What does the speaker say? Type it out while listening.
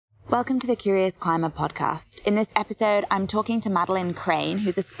Welcome to the Curious Climber podcast. In this episode, I'm talking to Madeleine Crane,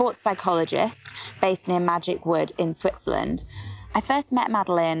 who's a sports psychologist based near Magic Wood in Switzerland. I first met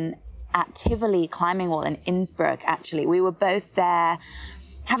Madeleine at Tivoli Climbing Wall in Innsbruck, actually. We were both there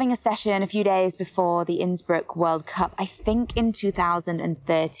having a session a few days before the Innsbruck World Cup, I think in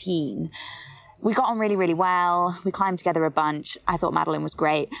 2013. We got on really, really well. We climbed together a bunch. I thought Madeleine was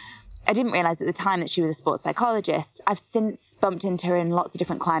great. I didn't realize at the time that she was a sports psychologist. I've since bumped into her in lots of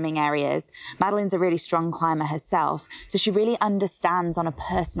different climbing areas. Madeleine's a really strong climber herself, so she really understands on a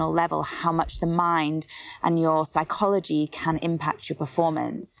personal level how much the mind and your psychology can impact your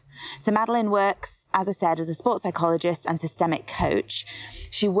performance. So Madeleine works, as I said, as a sports psychologist and systemic coach.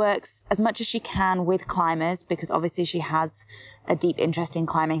 She works as much as she can with climbers because obviously she has a deep interest in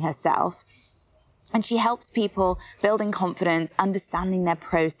climbing herself. And she helps people building confidence, understanding their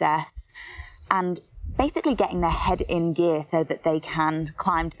process, and basically getting their head in gear so that they can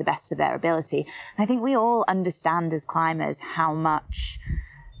climb to the best of their ability. And I think we all understand as climbers how much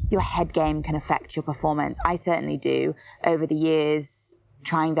your head game can affect your performance. I certainly do. Over the years,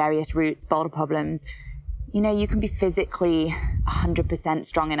 trying various routes, boulder problems, you can be physically 100%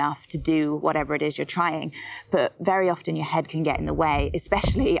 strong enough to do whatever it is you're trying, but very often your head can get in the way,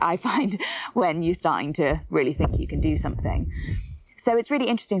 especially I find when you're starting to really think you can do something. So it's really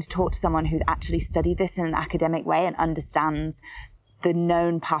interesting to talk to someone who's actually studied this in an academic way and understands the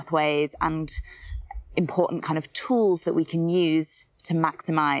known pathways and important kind of tools that we can use to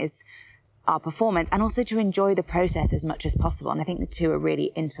maximize our performance and also to enjoy the process as much as possible. And I think the two are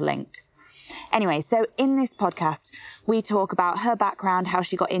really interlinked. Anyway, so in this podcast, we talk about her background, how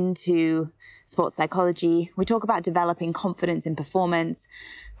she got into sports psychology. We talk about developing confidence in performance,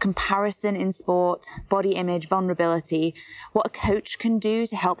 comparison in sport, body image, vulnerability, what a coach can do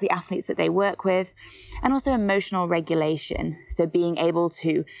to help the athletes that they work with, and also emotional regulation. So being able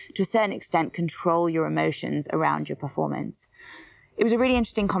to a certain extent, control your emotions around your performance. It was a really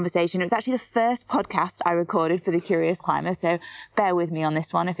interesting conversation. It was actually the first podcast I recorded for The Curious Climber, so bear with me on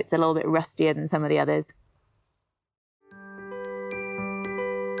this one if it's a little bit rustier than some of the others.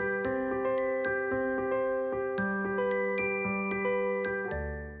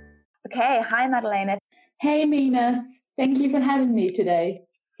 Okay, hi Madeleine. Hey Mina, thank you for having me today.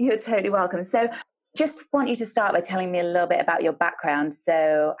 You're totally welcome. So just want you to start by telling me a little bit about your background.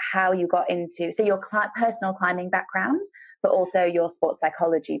 So how you got into, your personal climbing background, but also your sports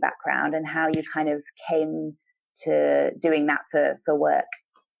psychology background and how you kind of came to doing that for work.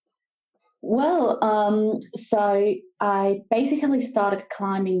 Well, so I basically started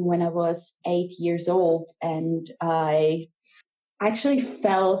climbing when I was 8 years old, and I actually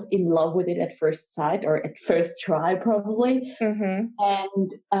fell in love with it at first sight, or at first try probably. Mm-hmm.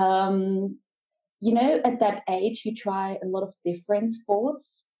 And at that age, you try a lot of different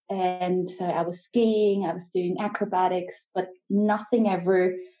sports. And so I was skiing, I was doing acrobatics, but nothing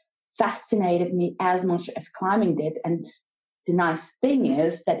ever fascinated me as much as climbing did. And the nice thing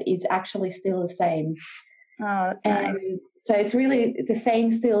is that it's actually still the same. Oh, that's nice. So it's really the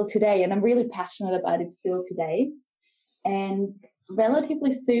same still today. And I'm really passionate about it still today. And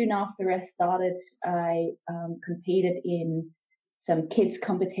relatively soon after I started, I competed in some kids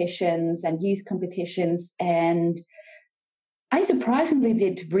competitions and youth competitions, and I surprisingly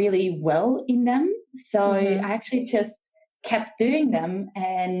did really well in them. So I actually just kept doing them,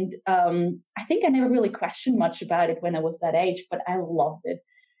 and I think I never really questioned much about it when I was that age, but I loved it.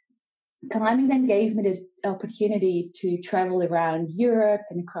 Climbing then gave me the opportunity to travel around Europe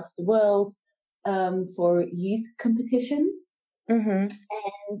and across the world for youth competitions. Mm-hmm.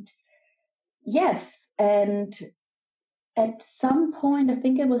 And yes, and at some point, I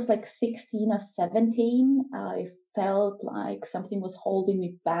think it was like 16 or 17, I felt like something was holding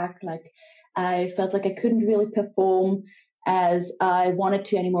me back. Like I felt like I couldn't really perform as I wanted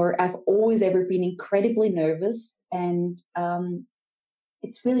to anymore. I've always ever been incredibly nervous. And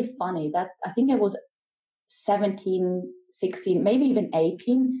it's really funny that I think I was 17, 16, maybe even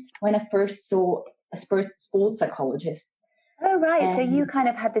 18 when I first saw a sports psychologist. Oh, right. So you kind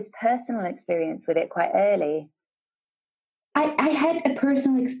of had this personal experience with it quite early. I had a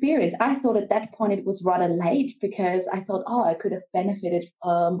personal experience. I thought at that point it was rather late because I thought, I could have benefited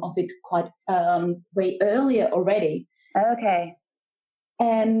of it quite way earlier already. Okay.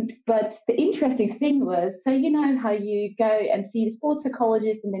 But the interesting thing was, so you know how you go and see the sports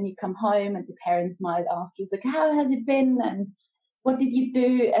psychologist and then you come home and the parents might ask you, like, how has it been and what did you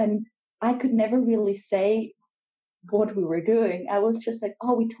do? And I could never really say what we were doing. I was just like,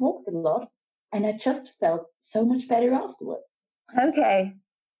 we talked a lot. And I just felt so much better afterwards. Okay.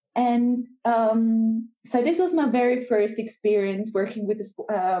 And so this was my very first experience working with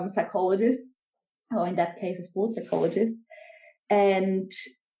a psychologist, or in that case, a sports psychologist. And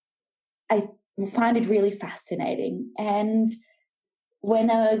I find it really fascinating. And when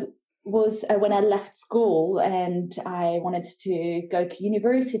I left school and I wanted to go to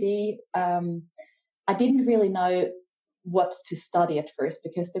university, I didn't really know what to study at first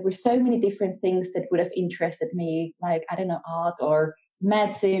because there were so many different things that would have interested me, like, I don't know, art or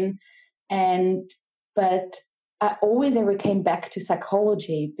medicine. But I always ever came back to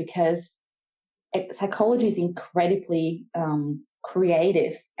psychology because psychology is incredibly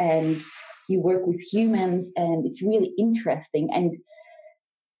creative, and you work with humans, and it's really interesting. And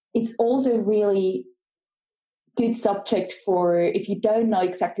it's also really good subject for if you don't know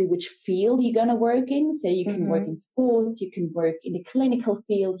exactly which field you're going to work in. So you can work in sports, you can work in the clinical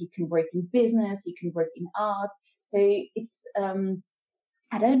field, you can work in business, you can work in art. So it's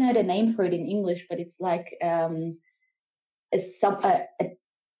I don't know the name for it in English, but it's like it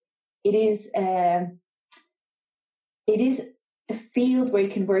is a field where you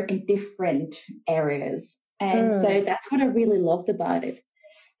can work in different areas. And so that's what I really loved about it.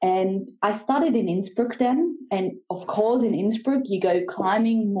 And I started in Innsbruck then. And of course, in Innsbruck, you go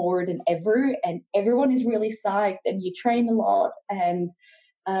climbing more than ever, and everyone is really psyched, and you train a lot. And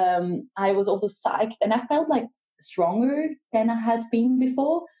I was also psyched, and I felt like stronger than I had been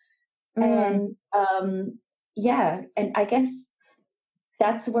before. And and I guess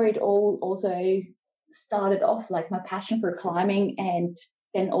that's where it all also started off, like my passion for climbing, and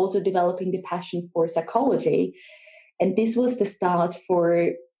then also developing the passion for psychology. And this was the start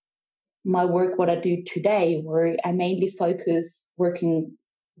for my work, what I do today, where I mainly focus working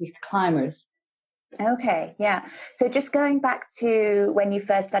with climbers. Okay, yeah. So just going back to when you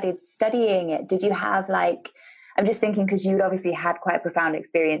first started studying it, did you have I'm just thinking because you'd obviously had quite a profound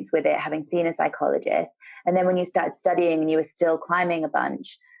experience with it, having seen a psychologist. And then when you started studying and you were still climbing a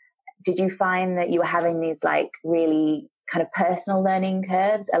bunch, did you find that you were having these really kind of personal learning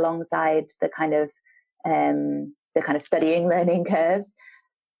curves alongside the kind of studying learning curves?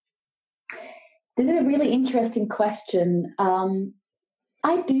 This is a really interesting question.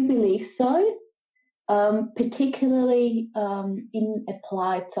 I do believe so, particularly in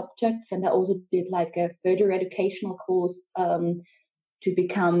applied subjects. And I also did a further educational course to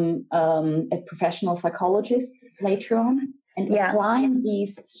become a professional psychologist later on. And applying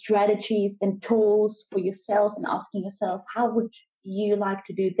these strategies and tools for yourself and asking yourself, how would you like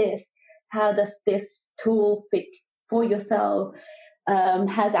to do this? How does this tool fit for yourself?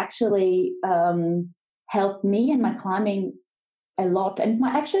 Has actually helped me and my climbing a lot. And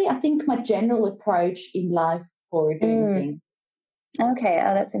I think my general approach in life for doing things. Okay,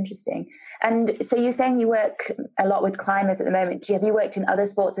 that's interesting. And so you're saying you work a lot with climbers at the moment. Have you worked in other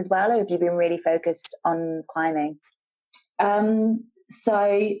sports as well, or have you been really focused on climbing? So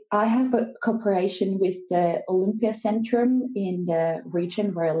I have a cooperation with the Olympiacentrum in the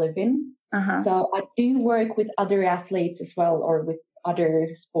region where I live in. So I do work with other athletes as well, or with other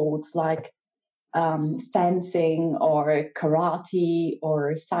sports like fencing or karate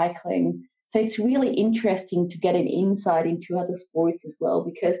or cycling. So it's really interesting to get an insight into other sports as well,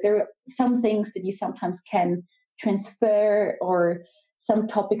 because there are some things that you sometimes can transfer, or some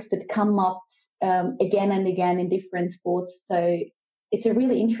topics that come up again and again in different sports. So it's a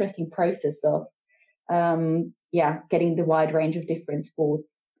really interesting process of getting the wide range of different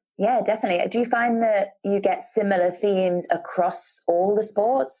sports. Yeah, definitely. Do you find that you get similar themes across all the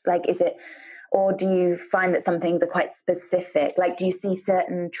sports? Or do you find that some things are quite specific? Do you see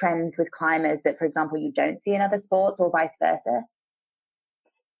certain trends with climbers that, for example, you don't see in other sports, or vice versa?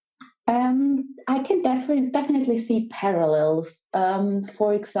 I can definitely see parallels.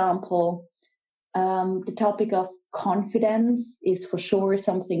 For example, the topic of confidence is for sure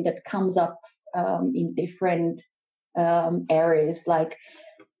something that comes up in different areas, like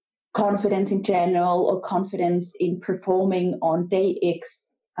confidence in general, or confidence in performing on day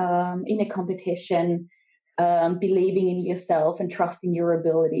X in a competition, believing in yourself and trusting your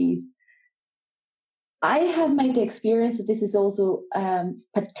abilities. I have made the experience that this is also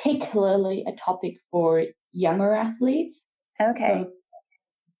particularly a topic for younger athletes. Okay.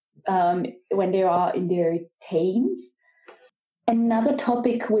 So, when they are in their teens. Another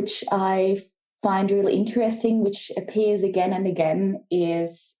topic which I find really interesting, which appears again and again,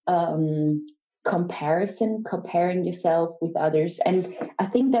 is comparing yourself with others. And I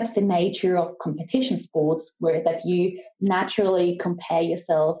think that's the nature of competition sports, where that you naturally compare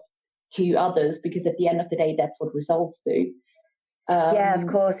yourself to others, because at the end of the day, that's what results do. Of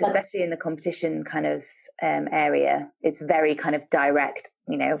course, especially in the competition kind of area. It's very kind of direct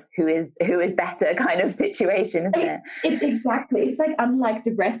who is better kind of situation, isn't it? Exactly. It's like, unlike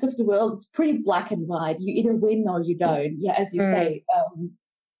the rest of the world, it's pretty black and white. You either win or you don't. Yeah, as you say.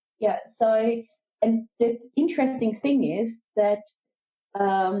 So, and the interesting thing is that,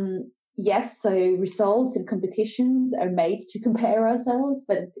 yes, so results and competitions are made to compare ourselves,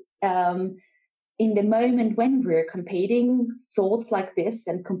 but in the moment when we're competing, thoughts like this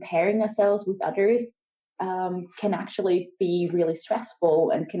and comparing ourselves with others can actually be really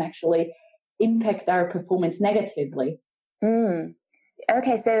stressful and can actually impact our performance negatively.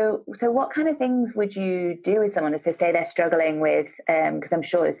 Okay, so what kind of things would you do with someone? So say they're struggling with, because I'm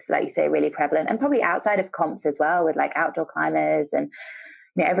sure this is, like you say, really prevalent, and probably outside of comps as well, with like outdoor climbers and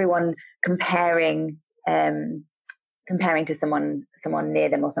everyone comparing to someone near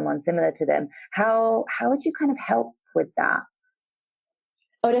them or someone similar to them. How would you kind of help with that?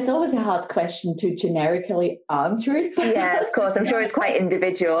 Oh, that's always a hard question to generically answer it. Yeah, of course. I'm sure it's quite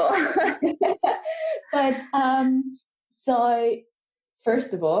individual. But so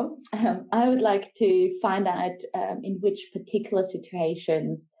first of all, I would like to find out in which particular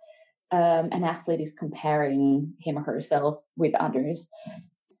situations an athlete is comparing him or herself with others.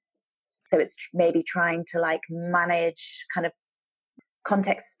 So it's maybe trying to like manage kind of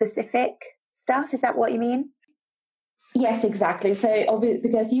context specific stuff. Is that what you mean? Yes, exactly. So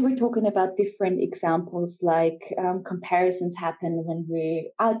because you were talking about different examples, like comparisons happen when we're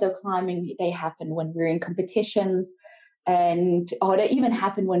outdoor climbing, they happen when we're in competitions, or they even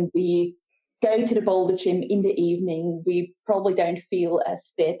happen when we go to the boulder gym in the evening. We probably don't feel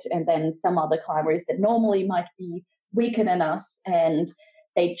as fit, and then some other climbers that normally might be weaker than us, and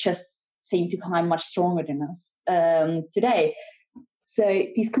they just seem to climb much stronger than us today. So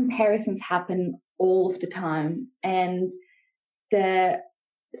these comparisons happen all of the time. And the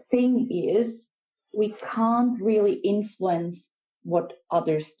thing is, we can't really influence what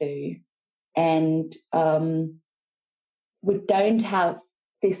others do. And we don't have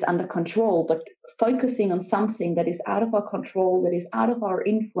this under control, but focusing on something that is out of our control, that is out of our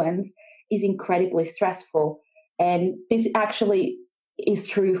influence, is incredibly stressful. And this actually is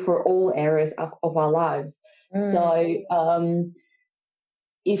true for all areas of our lives. So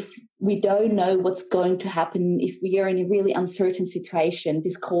if we don't know what's going to happen, if we are in a really uncertain situation,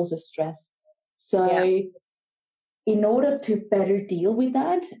 this causes stress. So in order to better deal with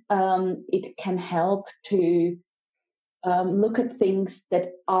that, it can help to look at things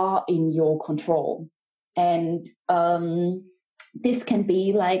that are in your control. And this can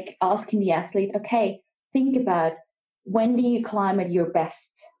be like asking the athlete, okay, think about, when do you climb at your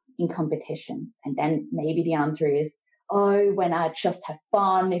best in competitions? And then maybe the answer is, oh, when I just have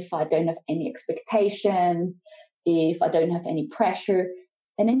fun, if I don't have any expectations, if I don't have any pressure.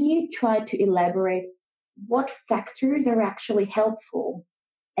 And then you try to elaborate what factors are actually helpful.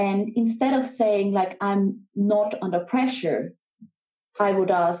 And instead of saying, like, I'm not under pressure, I would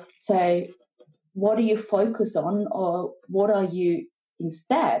ask, so what do you focus on, or what are you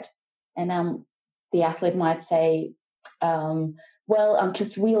instead? And the athlete might say, well, I'm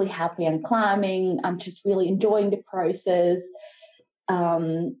just really happy I'm climbing. I'm just really enjoying the process.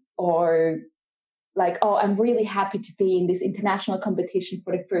 Or like, oh, I'm really happy to be in this international competition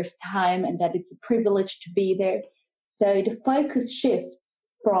for the first time and that it's a privilege to be there. So the focus shifts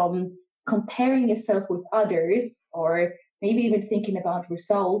from comparing yourself with others, or maybe even thinking about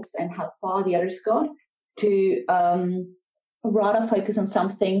results and how far the others got, to rather focus on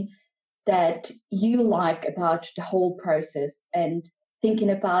something that you like about the whole process and thinking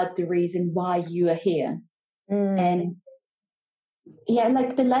about the reason why you are here. And yeah,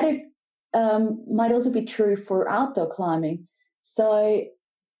 like the latter might also be true for outdoor climbing. So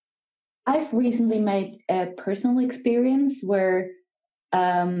I've recently made a personal experience where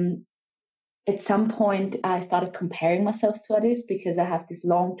at some point I started comparing myself to others because I have this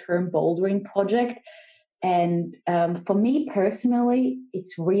long-term bouldering project. And for me personally,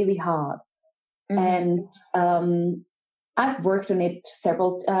 it's really hard. And I've worked on it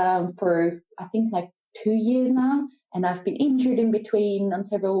for I think like 2 years now, and I've been injured in between on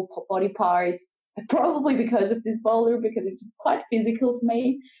several body parts, probably because of this boulder, because it's quite physical for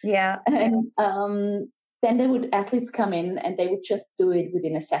me. Yeah. And then athletes come in and they would just do it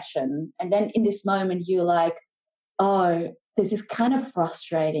within a session. And then in this moment, you're like, oh, this is kind of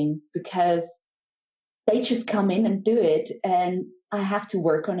frustrating because they just come in and do it, and I have to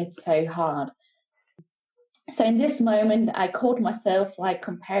work on it so hard. So in this moment, I caught myself like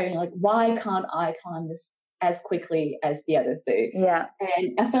comparing, like, why can't I climb this as quickly as the others do? Yeah.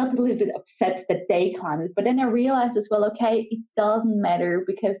 And I felt a little bit upset that they climbed it. But then I realized as well, okay, it doesn't matter,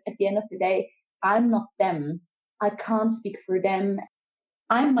 because at the end of the day, I'm not them. I can't speak for them.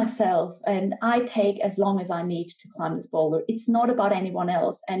 I'm myself and I take as long as I need to climb this boulder. It's not about anyone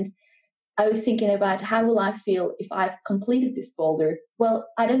else. And I was thinking about how will I feel if I've completed this boulder? Well,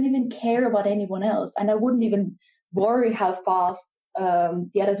 I don't even care about anyone else. And I wouldn't even worry how fast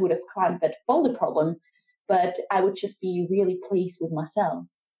the others would have climbed that boulder problem. But I would just be really pleased with myself.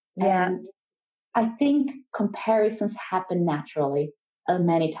 Yeah. And I think comparisons happen naturally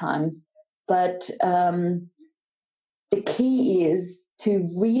many times. But the key is to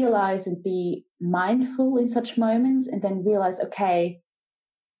realize and be mindful in such moments and then realize, okay,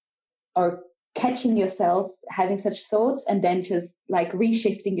 or catching yourself having such thoughts and then just like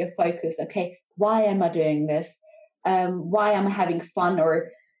reshifting your focus. Okay, why am I doing this? Why am I having fun?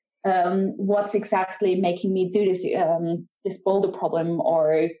 Or what's exactly making me do this boulder problem?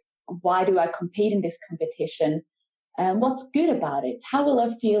 Or why do I compete in this competition? What's good about it? How will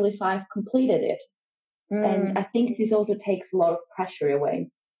I feel if I've completed it? And I think this also takes a lot of pressure away.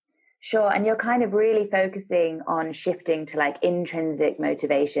 Sure. And you're kind of really focusing on shifting to like intrinsic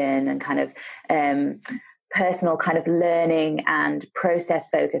motivation and kind of personal kind of learning and process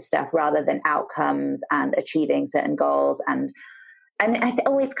focused stuff rather than outcomes and achieving certain goals. And I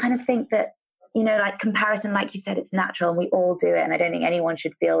always kind of think that, you know, like comparison, like you said, it's natural and we all do it. And I don't think anyone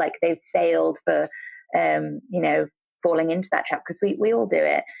should feel like they've failed for, you know, falling into that trap, because we all do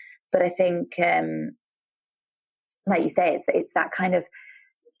it. But I think, like you say, it's that kind of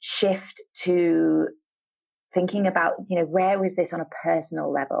shift to thinking about, you know, where is this on a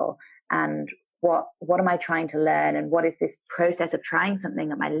personal level, and what am I trying to learn, and what is this process of trying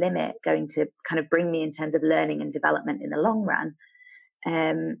something at my limit going to kind of bring me in terms of learning and development in the long run.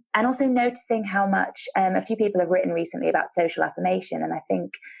 And also noticing how much a few people have written recently about social affirmation, and I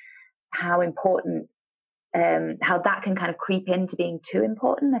think how important how that can kind of creep into being too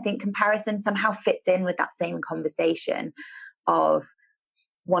important. I think comparison somehow fits in with that same conversation of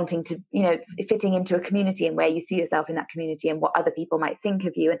wanting to, you know, fitting into a community and where you see yourself in that community and what other people might think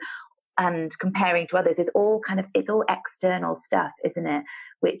of you, and comparing to others is all kind of, it's all external stuff, isn't it?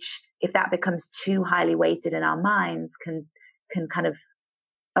 Which, if that becomes too highly weighted in our minds, can kind of,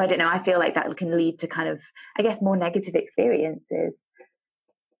 I don't know, I feel like that can lead to kind of, I guess, more negative experiences.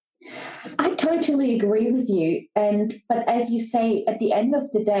 I totally agree with you. But as you say, at the end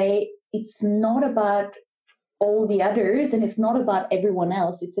of the day, it's not about all the others and it's not about everyone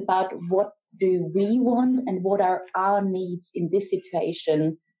else. It's about what do we want and what are our needs in this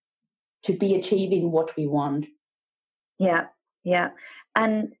situation to be achieving what we want. Yeah.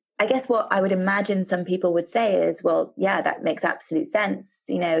 And I guess what I would imagine some people would say is, well, yeah, that makes absolute sense,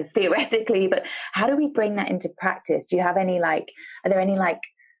 you know, theoretically, but how do we bring that into practice? Do you have any are there any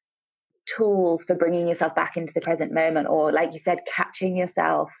tools for bringing yourself back into the present moment, or like you said, catching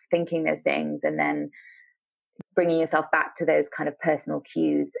yourself thinking those things and then bringing yourself back to those kind of personal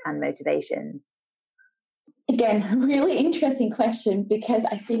cues and motivations? Again, really interesting question, because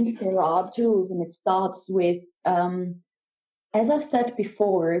I think there are tools, and it starts with, as I've said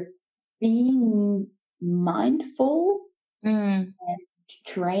before, being mindful and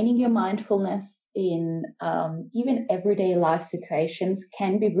training your mindfulness in even everyday life situations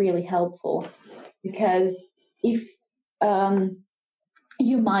can be really helpful. Because if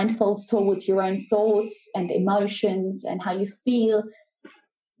you're mindful towards your own thoughts and emotions and how you feel,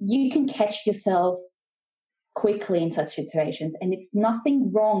 you can catch yourself quickly in such situations. And it's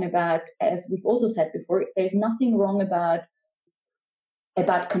nothing wrong about, as we've also said before, there's nothing wrong about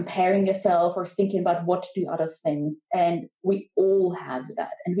comparing yourself or thinking about what do others think. And we all have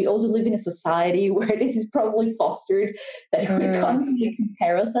that. And we also live in a society where this is probably fostered, that we constantly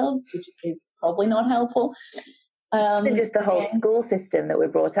compare ourselves, which is probably not helpful. And just the whole school system that we're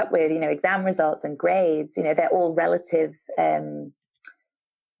brought up with, you know, exam results and grades, you know, they're all relative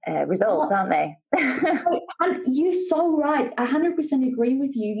results, aren't they? You're so right. 100% agree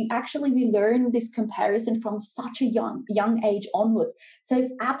with you. We learn this comparison from such a young age onwards. So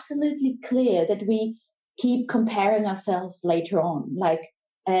it's absolutely clear that we keep comparing ourselves later on,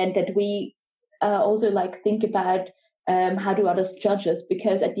 and that we also think about how do others judge us?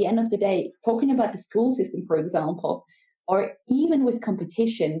 Because at the end of the day, talking about the school system, for example, or even with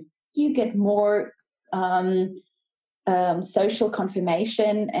competitions, you get more social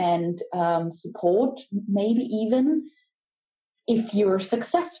confirmation and support, maybe even if you're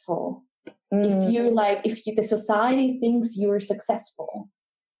successful. If the society thinks you're successful.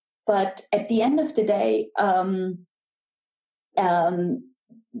 But at the end of the day,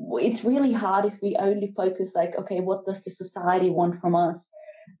 it's really hard if we only focus okay, what does the society want from us?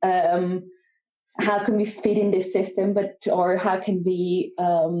 How can we fit in this system? Or how can we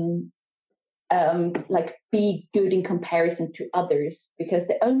like be good in comparison to others, because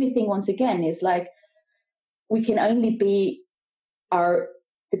the only thing, once again, is like we can only be our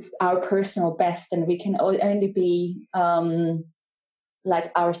personal best, and we can only be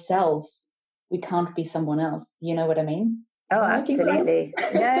like ourselves. We can't be someone else. You know what I mean? Oh, absolutely.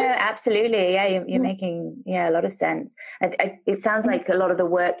 No, absolutely. Yeah, you're making a lot of sense. It sounds like a lot of the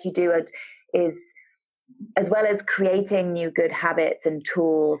work you do is, as well as creating new good habits and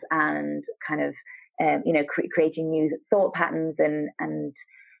tools and kind of creating new thought patterns and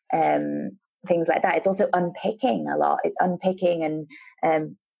things like that. It's also unpicking a lot. It's unpicking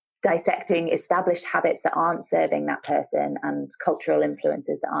and dissecting established habits that aren't serving that person and cultural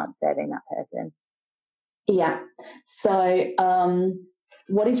influences that aren't serving that person. Yeah. So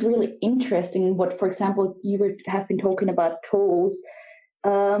what is really interesting, what, for example, have been talking about tools.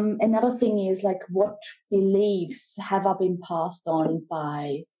 Another thing is like what beliefs have I been passed on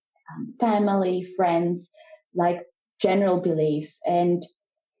by family, friends, like general beliefs, and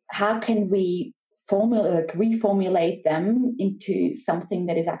how can we reformulate them into something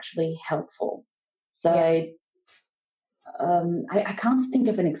that is actually helpful? So I can't think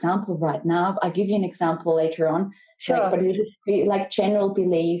of an example right now. I'll give you an example later on. Sure. Like, but it would be like general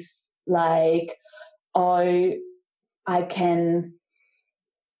beliefs, like, oh, I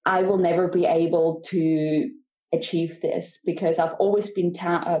will never be able to achieve this because I've always been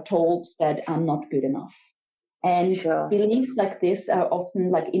told that I'm not good enough. And beliefs like this are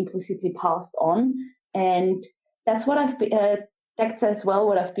often like implicitly passed on. And that's what that's as well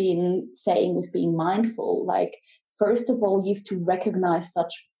what I've been saying with being mindful. Like, first of all, you have to recognize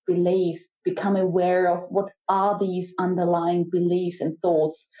such beliefs, become aware of what are these underlying beliefs and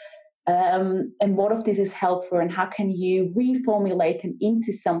thoughts, and what of this is helpful, and how can you reformulate them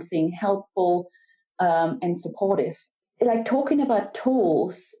into something helpful and supportive. Like, talking about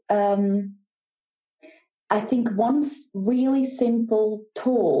tools, I think one really simple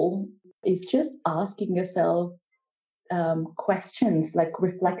tool is just asking yourself questions, like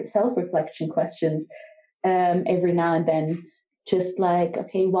self-reflection questions every now and then. Just like,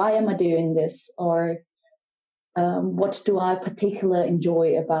 okay, why am I doing this? Or what do I particularly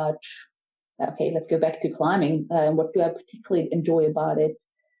enjoy about, okay, let's go back to climbing. What do I particularly enjoy about it?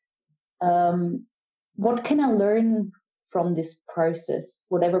 What can I learn from this process,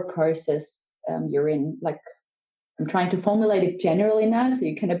 whatever process you're in? Like, I'm trying to formulate it generally now, so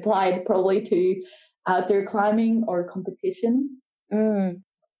you can apply it probably to outdoor climbing or competitions.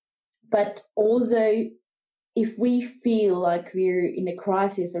 But also, if we feel like we're in a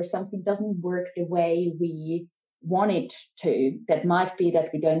crisis or something doesn't work the way we want it to, that might be that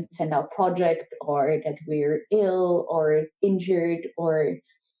we don't send our project, or that we're ill or injured, or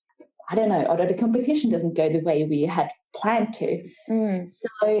I don't know, or that the competition doesn't go the way we had planned to.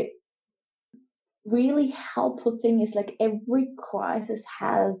 So really helpful thing is like every crisis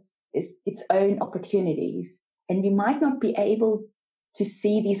has its own opportunities, and we might not be able to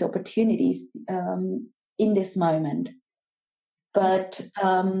see these opportunities in this moment, but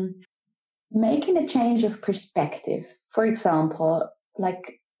making a change of perspective. For example,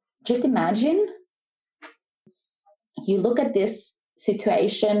 like, just imagine you look at this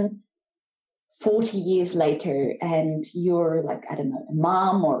situation 40 years later, and you're like, I don't know, a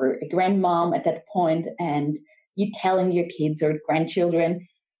mom or a grandmom at that point, and you're telling your kids or grandchildren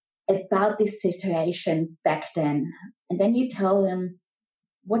about this situation back then. And then you tell them,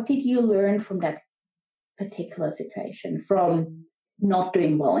 what did you learn from that particular situation, from not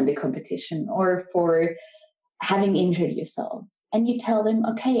doing well in the competition or for having injured yourself? And you tell them,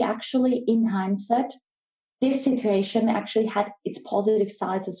 okay, actually, in hindsight, this situation actually had its positive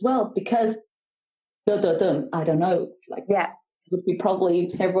sides as well, because I don't know, like, it would be probably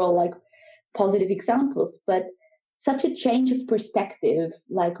several like positive examples, but such a change of perspective,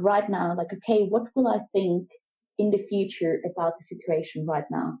 like right now, like, okay, what will I think in the future about the situation right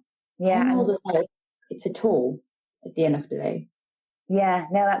now? Yeah. And also, it's a tool at the end of the day. Yeah,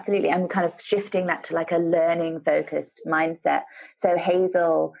 no, absolutely. I'm kind of shifting that to like a learning focused mindset. So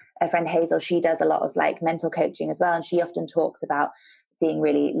Hazel, a friend Hazel, she does a lot of like mental coaching as well. And she often talks about being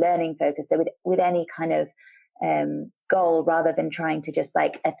really learning focused. So with any kind of goal, rather than trying to just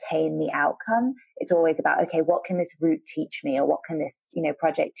like attain the outcome, it's always about, okay, what can this route teach me, or what can this,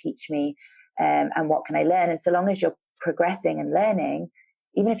 project teach me, and what can I learn? And so long as you're progressing and learning,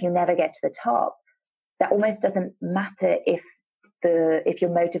 even if you never get to the top, that almost doesn't matter if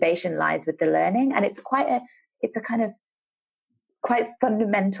your motivation lies with the learning. And it's a kind of quite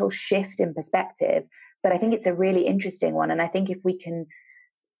fundamental shift in perspective, but I think it's a really interesting one. And I think if we can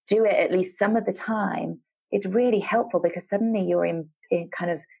do it at least some of the time, it's really helpful, because suddenly you're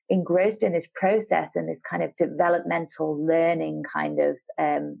kind of engrossed in this process and this kind of developmental learning kind of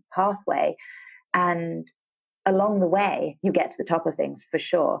pathway. And along the way, you get to the top of things for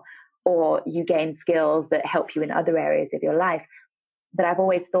sure, or you gain skills that help you in other areas of your life. But I've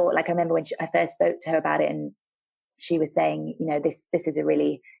always thought, like, I remember when I first spoke to her about it, and she was saying, you know, this is a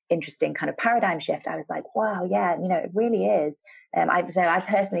really interesting kind of paradigm shift. I was like, wow, yeah, you know, it really is. I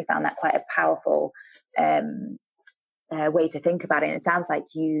personally found that quite a powerful way to think about it. And it sounds like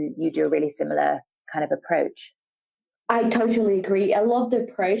you do a really similar kind of approach. I totally agree. I love the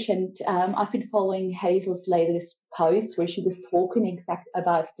approach, and I've been following Hazel's latest post where she was talking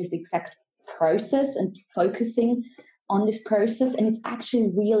about this exact process and focusing on this process, and it's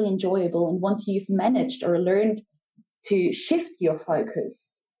actually really enjoyable. And once you've managed or learned to shift your focus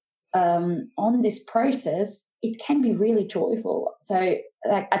on this process, it can be really joyful. So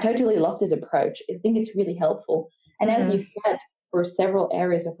I totally love this approach. I think it's really helpful. And as you said, for several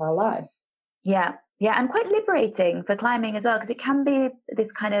areas of our lives. Yeah. Yeah. And quite liberating for climbing as well, because it can be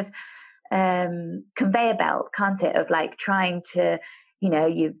this kind of conveyor belt, can't it? Of like trying to, you know,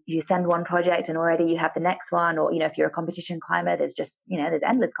 you send one project and already you have the next one. Or, you know, if you're a competition climber, there's just, you know, there's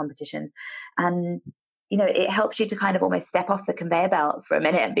endless competitions. And you know, it helps you to kind of almost step off the conveyor belt for a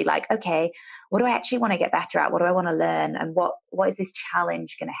minute and be like, okay, what do I actually want to get better at? What do I want to learn? And what is this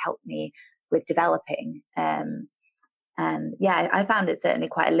challenge going to help me with developing? And yeah, I found it certainly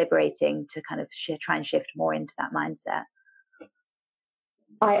quite liberating to kind of try and shift more into that mindset.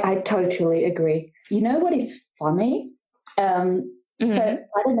 I totally agree. You know what is funny? So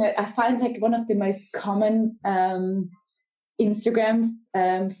I don't know, I find like one of the most common Instagram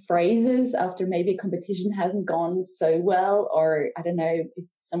phrases after maybe a competition hasn't gone so well, or I don't know if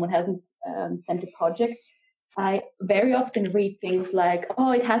someone hasn't sent a project, I very often read things like,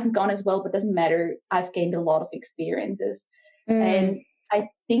 oh, it hasn't gone as well, but doesn't matter, I've gained a lot of experiences. And I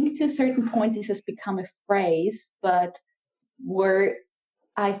think to a certain point this has become a phrase, but where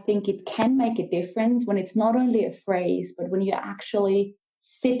I think it can make a difference when it's not only a phrase, but when you actually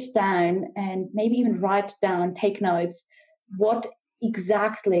sit down and maybe even write down, take notes, what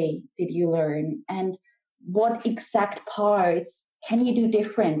exactly did you learn and what exact parts can you do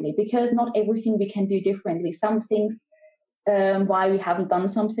differently? Because not everything we can do differently. Some things, why we haven't done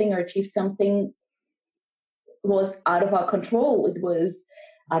something or achieved something was out of our control. It was,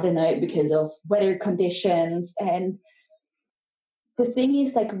 I don't know, because of weather conditions. And the thing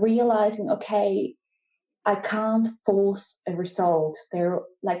is like realizing, okay, I can't force a result. There,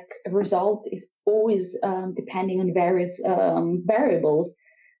 like a result is always depending on various variables.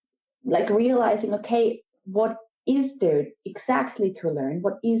 Like realizing, okay, what is there exactly to learn?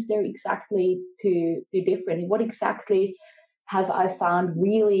 What is there exactly to do differently? What exactly have I found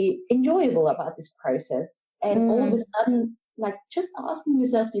really enjoyable about this process? And all of a sudden, like just asking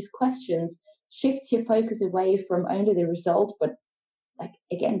yourself these questions shifts your focus away from only the result, but like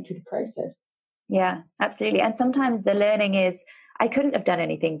again to the process. Yeah, absolutely. And sometimes the learning is, I couldn't have done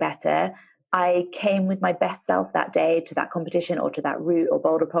anything better. I came with my best self that day to that competition or to that route or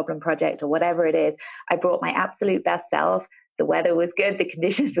boulder problem project or whatever it is. I brought my absolute best self. The weather was good. The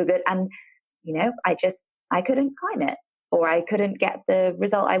conditions were good. And, you know, I couldn't climb it, or I couldn't get the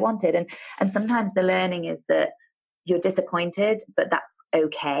result I wanted. And sometimes the learning is that you're disappointed, but that's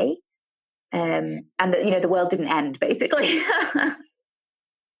okay. And that, you know, the world didn't end basically.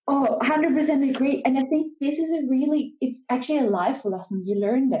 Oh, 100% agree. And I think this is it's actually a life lesson you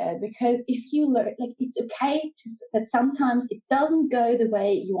learn there, because if you learn, like, it's okay that sometimes it doesn't go the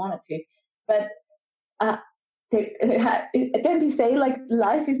way you want it to. But don't you say, like,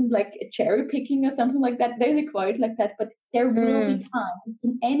 life isn't like a cherry picking or something like that? There's a quote like that, but there will be times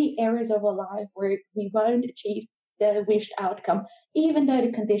in any areas of our life where we won't achieve the wished outcome, even though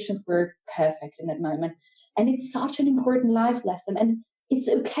the conditions were perfect in that moment. And it's such an important life lesson. And it's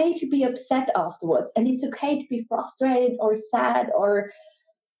okay to be upset afterwards, and it's okay to be frustrated or sad or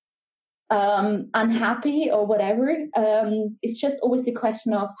unhappy or whatever. It's just always the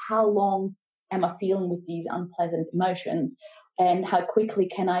question of how long am I feeling with these unpleasant emotions, and how quickly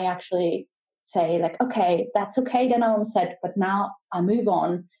can I actually say, like, okay, that's okay, then I'm upset, but now I move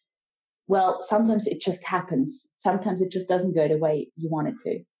on. Well, sometimes it just happens. Sometimes it just doesn't go the way you want it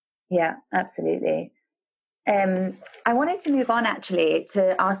to. Yeah, absolutely. I wanted to move on actually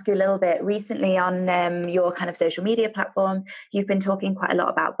to ask you a little bit. Recently on your kind of social media platforms, you've been talking quite a lot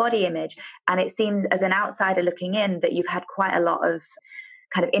about body image, and it seems as an outsider looking in that you've had quite a lot of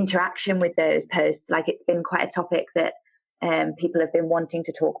kind of interaction with those posts. Like, it's been quite a topic that people have been wanting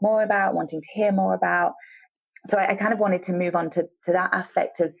to talk more about, wanting to hear more about. So I kind of wanted to move on to that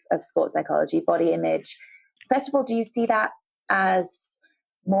aspect of sports psychology, body image. First of all, do you see that as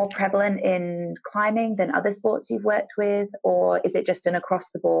more prevalent in climbing than other sports you've worked with, or is it just an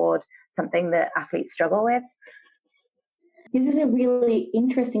across the board something that athletes struggle with? This is a really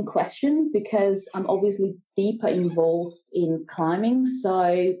interesting question because I'm obviously deeper involved in climbing.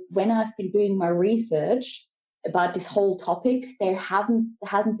 So when I've been doing my research about this whole topic, there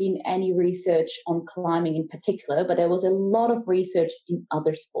hasn't been any research on climbing in particular, but there was a lot of research in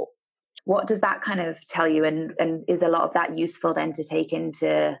other sports. What does that kind of tell you, and is a lot of that useful then to take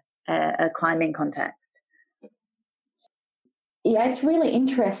into a climbing context? Yeah, it's really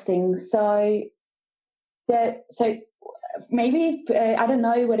interesting. So maybe I don't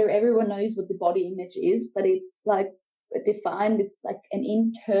know whether everyone knows what the body image is, but it's like defined. It's like an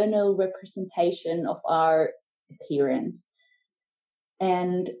internal representation of our appearance,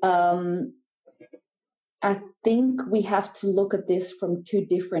 and I think we have to look at this from two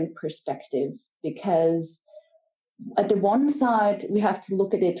different perspectives, because at the one side, we have to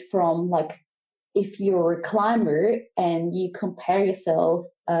look at it from like, if you're a climber and you compare yourself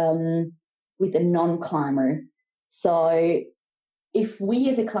with a non-climber. So if we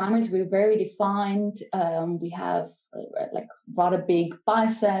as a climbers, we're very defined, we have like rather big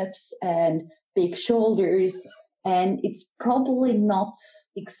biceps and big shoulders, and it's probably not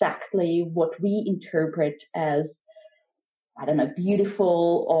exactly what we interpret as, I don't know,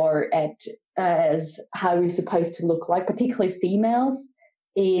 beautiful or as how we're supposed to look like, particularly females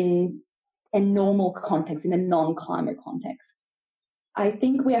in a normal context, in a non-climber context. I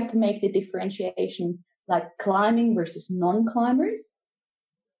think we have to make the differentiation like climbing versus non-climbers.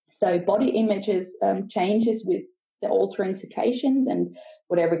 So body images changes with the altering situations and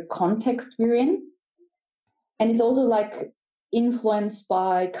whatever context we're in. And it's also like influenced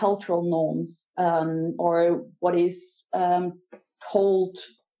by cultural norms or what is told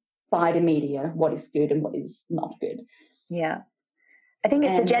by the media, what is good and what is not good. Yeah. I think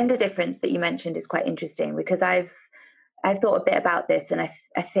the gender difference that you mentioned is quite interesting, because I've thought a bit about this, and I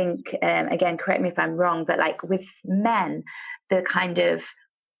think, again, correct me if I'm wrong, but like with men, the kind of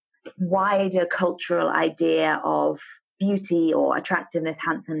wider cultural idea of beauty or attractiveness,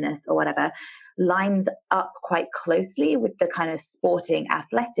 handsomeness or whatever lines up quite closely with the kind of sporting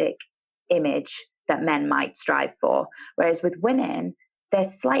athletic image that men might strive for. Whereas with women,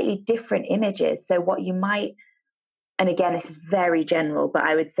 there's slightly different images. So what you might, and again, this is very general, but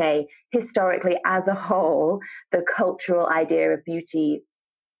I would say historically as a whole, the cultural idea of beauty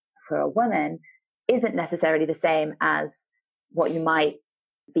for a woman isn't necessarily the same as what you might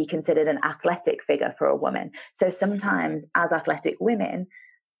be considered an athletic figure for a woman. So sometimes as athletic women,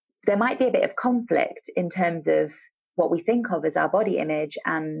 there might be a bit of conflict in terms of what we think of as our body image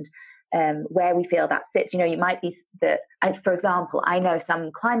and where we feel that sits. You know, it might be that, for example, I know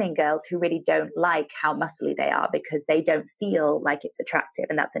some climbing girls who really don't like how muscly they are because they don't feel like it's attractive,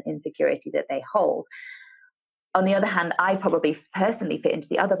 and that's an insecurity that they hold. On the other hand, I probably personally fit into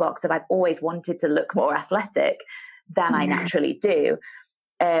the other box of I've always wanted to look more athletic than I naturally do.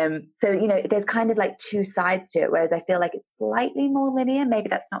 So, you know, there's kind of like two sides to it, whereas I feel like it's slightly more linear. Maybe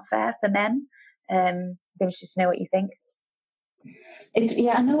that's not fair for men. I'm interested to know what you think.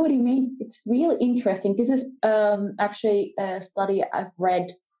 Yeah, I know what you mean. It's really interesting. This is actually a study I've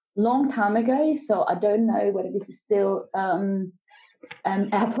read long time ago, so I don't know whether this is still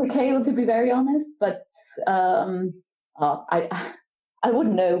applicable, to be very honest, but I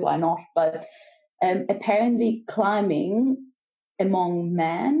wouldn't know why not. But apparently climbing among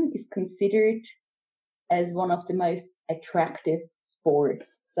men is considered as one of the most attractive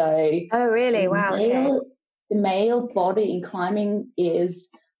sports. So oh really? Wow. The male body in climbing is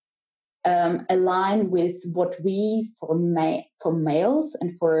aligned with what we for males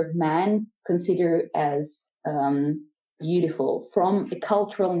and for men consider as beautiful from a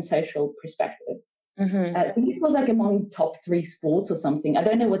cultural and social perspective. Mm-hmm. I think this was like among top 3 sports or something. I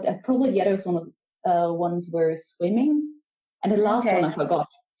don't know what. Probably the other ones were swimming. And the last one I forgot.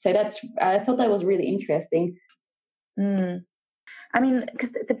 So I thought that was really interesting. I mean,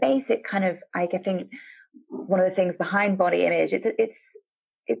 because the basic kind of, I think one of the things behind body image, it's to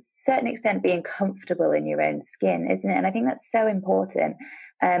a certain extent being comfortable in your own skin, isn't it? And I think that's so important.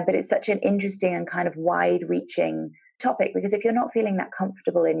 But it's such an interesting and kind of wide-reaching topic, because if you're not feeling that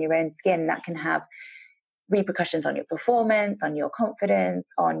comfortable in your own skin, that can have repercussions on your performance, on your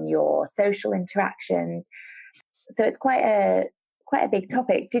confidence, on your social interactions. So it's quite a big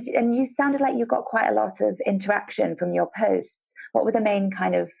topic. And you sounded like you got quite a lot of interaction from your posts. What were the main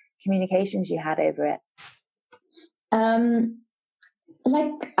kind of communications you had over it?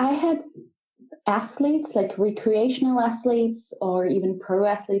 Like I had athletes, like recreational athletes or even pro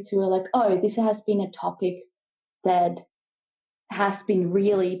athletes, who were like, oh, this has been a topic that has been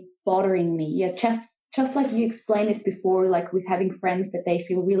really bothering me. Yeah, just like you explained it before, like with having friends that they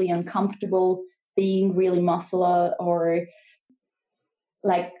feel really uncomfortable being really muscular, or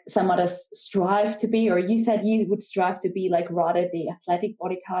like some others strive to be, or you said you would strive to be like rather the athletic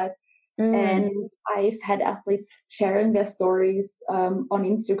body type. And I've had athletes sharing their stories on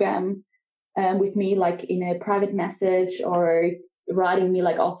Instagram with me, like in a private message, or writing me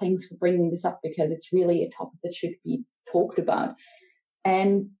like, oh, thanks for bringing this up because it's really a topic that should be talked about.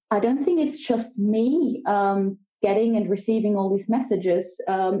 And I don't think it's just me getting and receiving all these messages.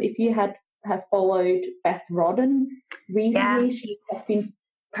 If you have followed Beth Rodden recently, she has been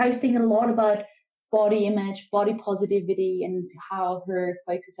posting a lot about body image, body positivity, and how her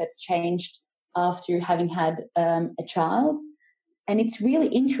focus had changed after having had a child. And it's really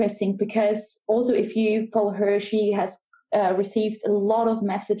interesting because also if you follow her, she has received a lot of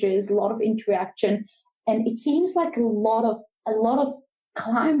messages, a lot of interaction, and it seems like a lot of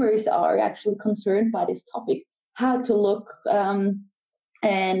climbers are actually concerned by this topic, how to look,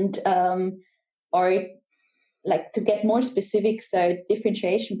 or like to get more specific. So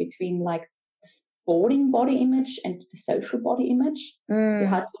differentiation between like the sporting body image and the social body image. So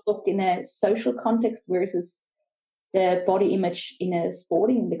how to look in a social context versus the body image in a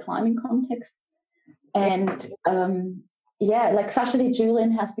sporting, the climbing context. And like Sasha De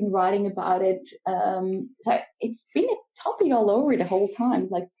Julian has been writing about it. So it's been a topic all over the whole time.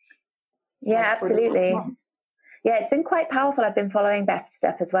 Absolutely. Yeah, it's been quite powerful. I've been following Beth's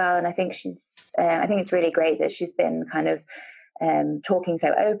stuff as well, and I think I think it's really great that she's been kind of talking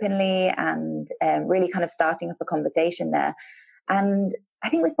so openly and really kind of starting up a conversation there. And I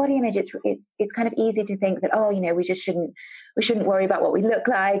think with body image, it's kind of easy to think that, we shouldn't worry about what we look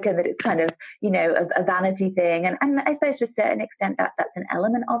like, and that it's kind of, a vanity thing. And I suppose to a certain extent that's an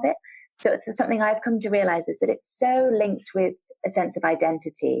element of it. But something I've come to realize is that it's so linked with a sense of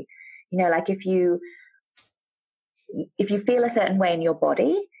identity. Like if you feel a certain way in your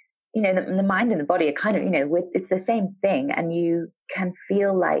body, the mind and the body are kind of, it's the same thing, and you can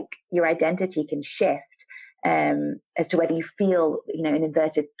feel like your identity can shift as to whether you feel, in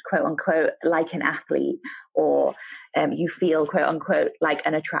inverted quote unquote, like an athlete, or you feel quote unquote like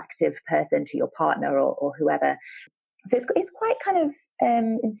an attractive person to your partner or whoever. So it's quite kind of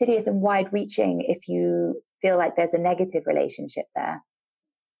insidious and wide reaching if you feel like there's a negative relationship there.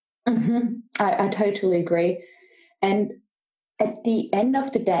 Mm-hmm. I totally agree. And at the end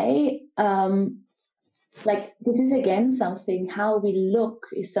of the day, this is again something, how we look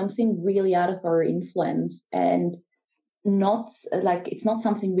is something really out of our influence, and it's not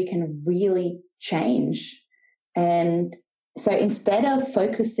something we can really change. And so instead of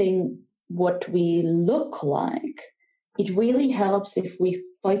focusing what we look like, it really helps if we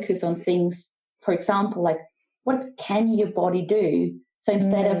focus on things, for example, like what can your body do? So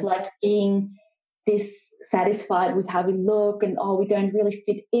instead of like being dissatisfied with how we look and we don't really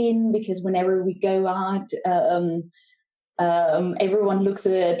fit in, because whenever we go out, everyone looks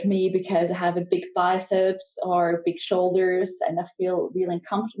at me because I have a big biceps or big shoulders and I feel really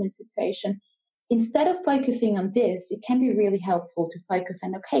uncomfortable in the situation. Instead of focusing on this, it can be really helpful to focus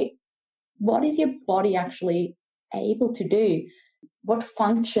on, okay, what is your body actually able to do? What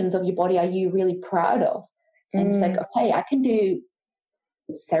functions of your body are you really proud of? And it's like, okay, I can do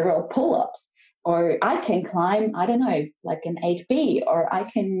several pull-ups, or I can climb, I don't know, like an 8B, or I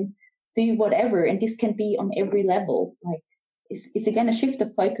can do whatever. And this can be on every level. Like it's again a shift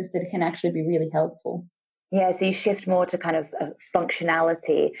of focus that can actually be really helpful. Yeah, so you shift more to kind of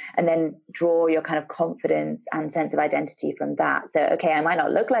functionality, and then draw your kind of confidence and sense of identity from that. So, okay, I might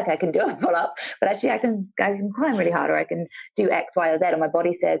not look like I can do a pull-up, but actually I can climb really hard, or I can do X, Y, or Z, or my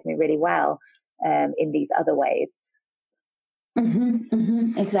body serves me really well in these other ways.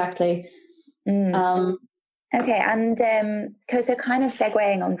 Exactly. Okay, and so kind of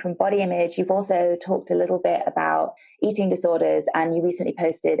segueing on from body image, you've also talked a little bit about eating disorders, and you recently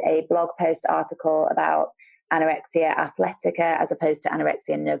posted a blog post article about anorexia athletica as opposed to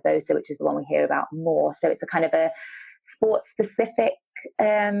anorexia nervosa, which is the one we hear about more. So it's a kind of a sports-specific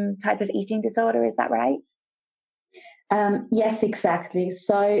type of eating disorder, is that right? Yes, exactly.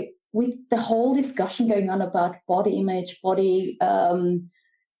 So with the whole discussion going on about body image, body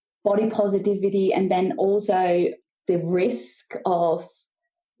positivity, and then also the risk of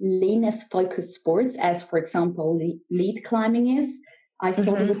leanness-focused sports, as for example, lead climbing is, I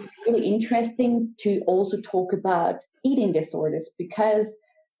thought it would be really interesting to also talk about eating disorders, because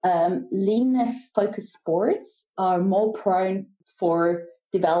leanness-focused sports are more prone for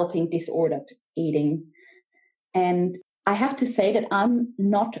developing disordered eating. And I have to say that I'm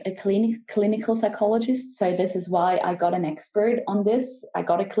not a clinical psychologist, so this is why I got an expert on this. I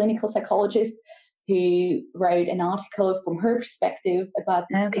got a clinical psychologist who wrote an article from her perspective about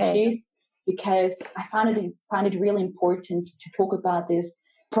this issue, because I find it really important to talk about this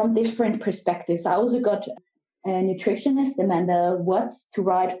from different perspectives. I also got a nutritionist, Amanda Watts, to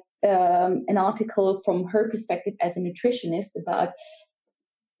write an article from her perspective as a nutritionist about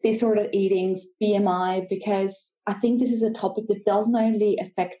disordered eatings, BMI, because I think this is a topic that doesn't only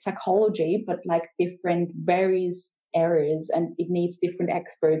affect psychology, but like different various areas, and it needs different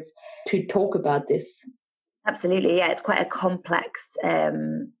experts to talk about this. Absolutely, yeah, it's quite a complex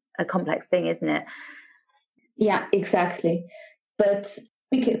thing, isn't it? Yeah, exactly. But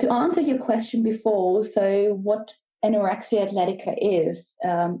to answer your question before, so what anorexia athletica is,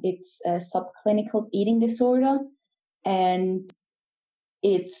 it's a subclinical eating disorder, and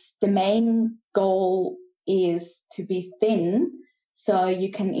it's the main goal is to be thin so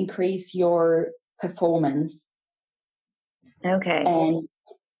you can increase your performance. Okay. And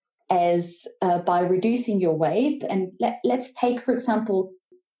as by reducing your weight, and let's take, for example,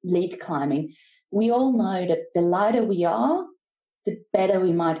 lead climbing. We all know that the lighter we are, the better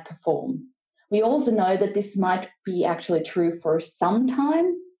we might perform. We also know that this might be actually true for some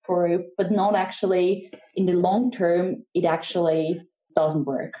time, but not actually in the long term. It actually doesn't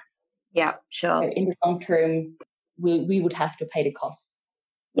work. Yeah, sure. In the long term, we would have to pay the costs.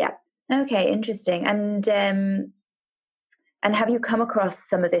 Yeah. Okay, interesting. And have you come across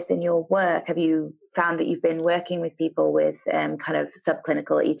some of this in your work? Have you found that you've been working with people with kind of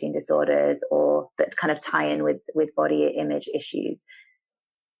subclinical eating disorders, or that kind of tie in with body image issues?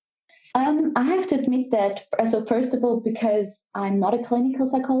 I have to admit that, so first of all, because I'm not a clinical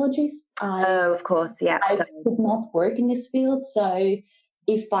psychologist, of course, yeah. I could not work in this field. So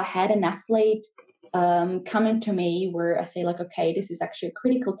if I had an athlete coming to me where I say like, okay, this is actually a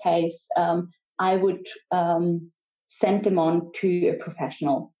critical case, I would send them on to a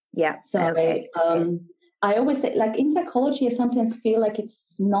professional. Yeah. So okay. I always say, like in psychology, I sometimes feel like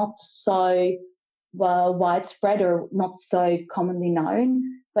it's not so widespread or not so commonly known,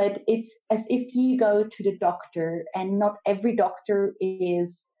 but it's as if you go to the doctor, and not every doctor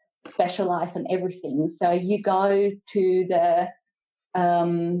is specialized on everything. So you go to the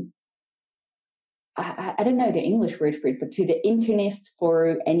I don't know the English word for it, but to the internist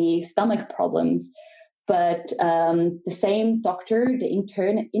for any stomach problems. But the same doctor, the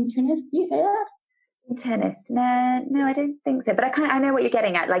internist, do you say that? Internist? No, I don't think so. But I know what you're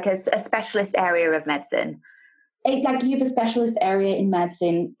getting at, like a specialist area of medicine. Like you have a specialist area in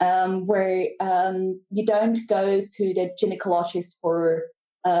medicine where you don't go to the gynecologist for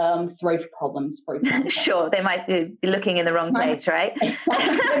throat problems, for example. Sure, they might be looking in the wrong place, right? They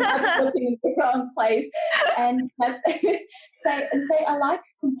might be looking in the wrong place, and that's so I like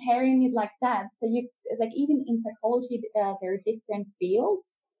comparing it like that. So you like even in psychology, there are different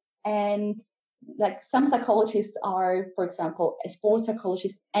fields, and like some psychologists are, for example, a sports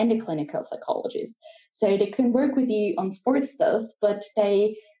psychologist and a clinical psychologist. So they can work with you on sports stuff, but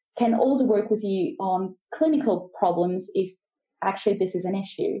they can also work with you on clinical problems if actually this is an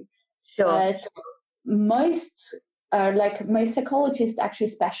issue. Sure. But most psychologists actually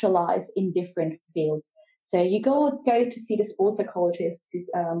specialize in different fields. So you go to see the sports psychologists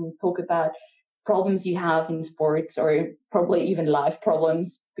who talk about problems you have in sports, or probably even life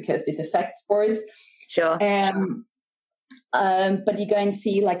problems, because this affects sports. Sure. But you go and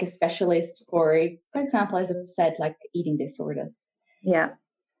see like a specialist for example, as I've said, like eating disorders. Yeah.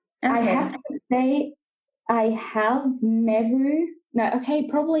 Okay. I have to say, I have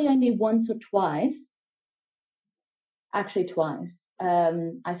probably only once or twice. Actually, twice.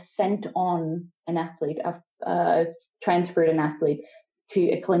 I've sent on an athlete. I've transferred an athlete to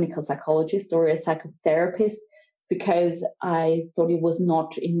a clinical psychologist or a psychotherapist because I thought it was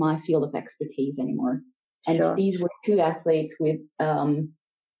not in my field of expertise anymore. And sure. These were two athletes with an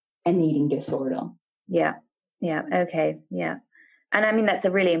eating disorder. Yeah. Yeah. Okay. Yeah. And I mean, that's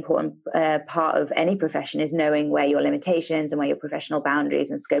a really important part of any profession, is knowing where your limitations and where your professional boundaries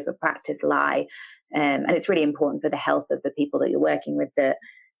and scope of practice lie. And it's really important for the health of the people that you're working with, that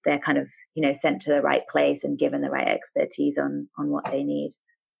they're kind of, sent to the right place and given the right expertise on what they need.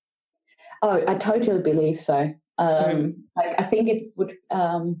 Oh, I totally believe so. Like I think it would,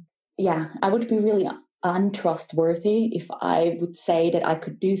 I would be really untrustworthy if I would say that I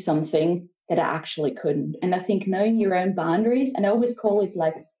could do something that I actually couldn't. And I think knowing your own boundaries, and I always call it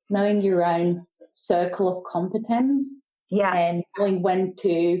like knowing your own circle of competence, and knowing when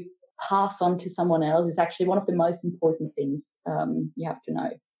to pass on to someone else is actually one of the most important things you have to know.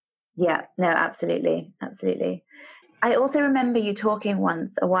 Yeah, no, absolutely. I also remember you talking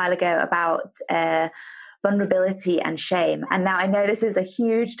once a while ago about vulnerability and shame. And now I know this is a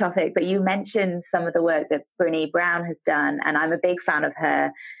huge topic, but you mentioned some of the work that Brené Brown has done. And I'm a big fan of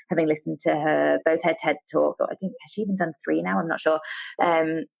her, having listened to both her TED Talks, or I think, has she even done 3 now? I'm not sure.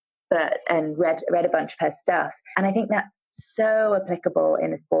 And read a bunch of her stuff. And I think that's so applicable in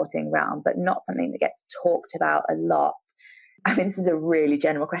the sporting realm, but not something that gets talked about a lot. I mean, this is a really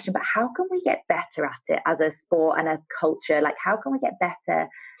general question, but how can we get better at it as a sport and a culture? Like, how can we get better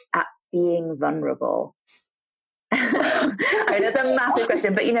at being vulnerable? I mean, that's a massive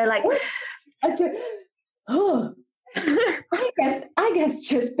question, but I guess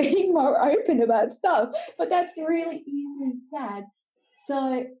just being more open about stuff, but that's really easily said.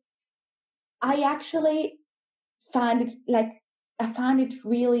 So I actually find it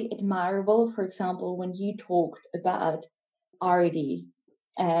really admirable, for example, when you talked about RD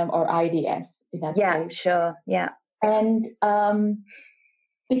or IDS in that case. Yeah, sure. Yeah. And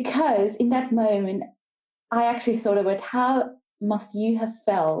because in that moment, I actually thought about how must you have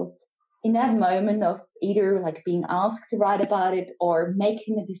felt in that moment of either like being asked to write about it or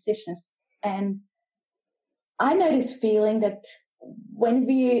making the decisions. And I know this feeling that when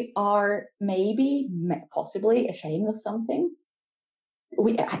we are possibly ashamed of something,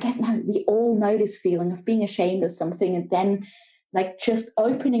 we all know this feeling of being ashamed of something, and then like just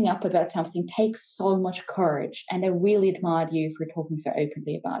opening up about something takes so much courage. And I really admired you for talking so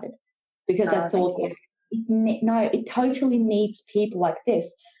openly about it, because I thought it totally needs people like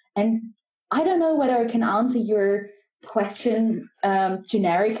this. And I don't know whether I can answer your question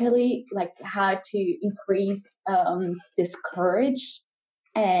generically, like how to increase this courage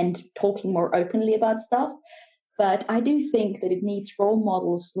and talking more openly about stuff. But I do think that it needs role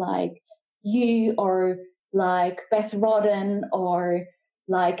models like you, or like Beth Rodden, or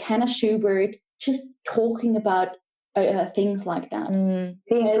like Hannah Schubert, just talking about things like that.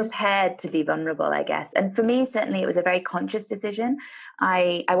 Being prepared to be vulnerable, I guess. And for me, certainly, it was a very conscious decision.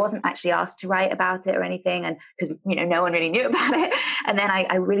 I wasn't actually asked to write about it or anything, and because no one really knew about it. And then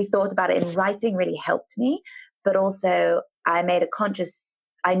I really thought about it, and writing really helped me. But also,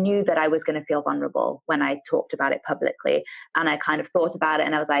 I knew that I was going to feel vulnerable when I talked about it publicly. And I kind of thought about it,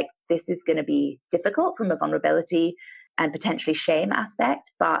 and I was like, this is going to be difficult from a vulnerability and potentially shame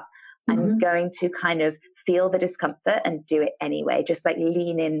aspect, but I'm going to kind of feel the discomfort and do it anyway, just like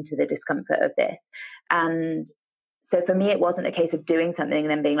lean into the discomfort of this. And so for me, it wasn't a case of doing something and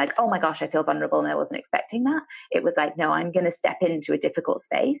then being like, oh my gosh, I feel vulnerable, and I wasn't expecting that. It was like, no, I'm going to step into a difficult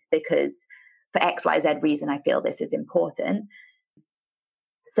space because for X, Y, Z reason, I feel this is important.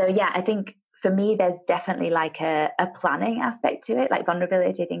 So yeah, I think for me, there's definitely like a planning aspect to it. Like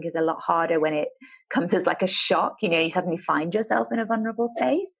vulnerability, I think, is a lot harder when it comes as like a shock. You suddenly find yourself in a vulnerable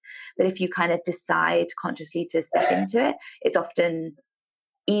space. But if you kind of decide consciously to step into it, it's often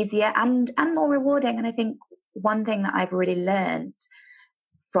easier and more rewarding. And I think one thing that I've really learned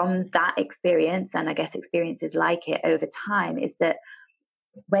from that experience, and I guess experiences like it over time, is that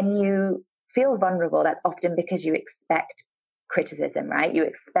when you feel vulnerable, that's often because you expect criticism, right?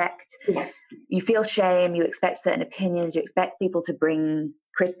 You feel shame, you expect certain opinions, you expect people to bring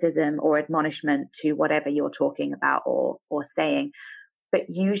criticism or admonishment to whatever you're talking about or saying. But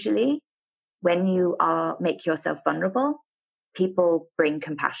usually when you make yourself vulnerable, people bring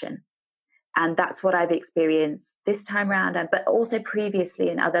compassion. And that's what I've experienced this time around, but also previously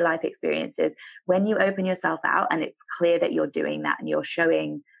in other life experiences. When you open yourself out and it's clear that you're doing that and you're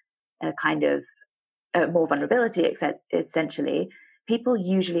showing a kind of more vulnerability, essentially, people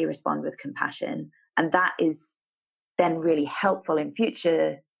usually respond with compassion. And that is then really helpful in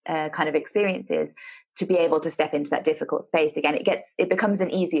future kind of experiences to be able to step into that difficult space again. It becomes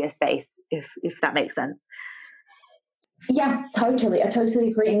an easier space, if that makes sense. Yeah, totally. I totally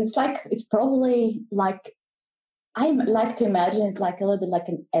agree. And it's probably like, I like to imagine it like a little bit like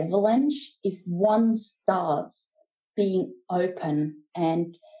an avalanche. If one starts being open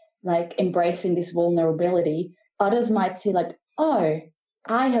and like embracing this vulnerability, others might see like, oh,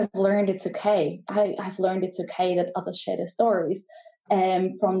 I have learned it's okay. I've learned it's okay that others share their stories.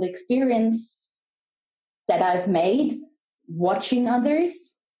 And from the experience that I've made watching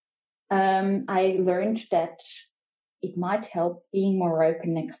others, I learned that it might help being more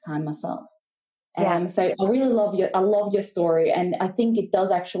open next time myself. So I really love your story, and I think it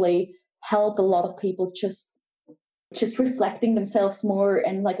does actually help a lot of people just reflecting themselves more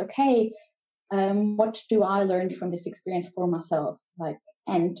and like, okay, what do I learn from this experience for myself? Like,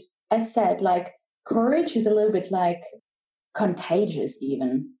 and as said, like courage is a little bit like contagious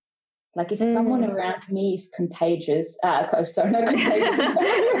even. Like if someone around me is contagious, sorry, not contagious.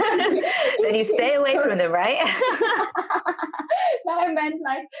 Then you stay away from them, right? No, I meant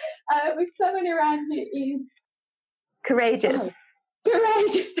like if someone around you is courageous.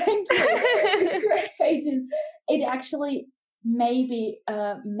 Courageous, thank you. It's courageous. It actually maybe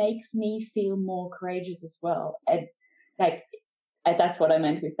makes me feel more courageous as well. And like that's what I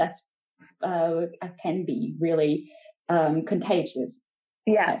meant with that's can be really contagious.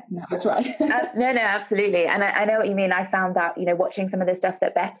 Yeah, no, that's right. No, absolutely. And I know what you mean. I found that, watching some of the stuff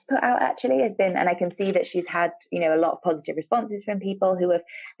that Beth's put out actually has been, and I can see that she's had, a lot of positive responses from people who have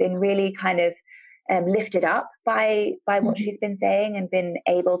been really kind of lifted up by what she's been saying and been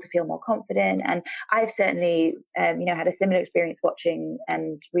able to feel more confident. And I've certainly, had a similar experience watching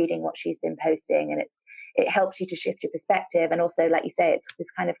and reading what she's been posting, and it helps you to shift your perspective. And also, like you say, it's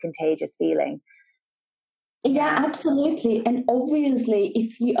this kind of contagious feeling. Yeah, absolutely. And obviously,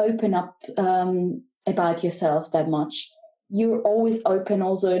 if you open up about yourself that much, you're always open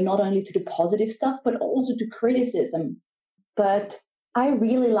also not only to the positive stuff, but also to criticism. But I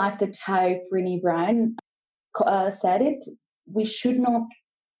really liked it how Brené Brown said it. We should not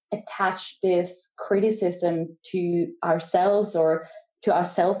attach this criticism to ourselves or to our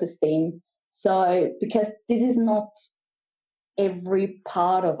self-esteem. So, because this is not every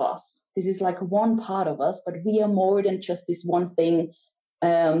part of us. This is like one part of us, but we are more than just this one thing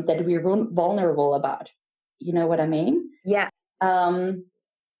that we're vulnerable about. You know what I mean? Yeah.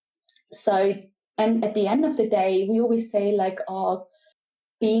 So, and at the end of the day, we always say like,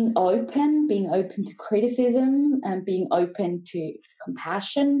 being open to criticism and being open to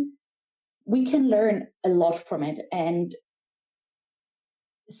compassion, we can learn a lot from it. And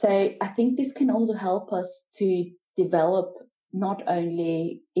so I think this can also help us to develop not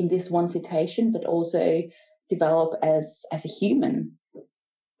only in this one situation, but also develop as a human.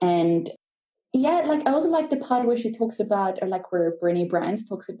 And yeah, like I also like the part where she talks about, or like where Brené Brown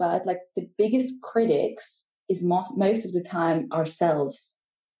talks about, like the biggest critics is most of the time ourselves,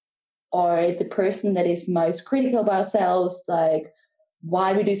 or the person that is most critical of ourselves, like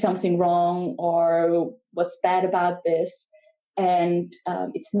why we do something wrong or what's bad about this. And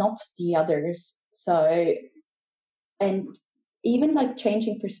it's not the others. So, and even like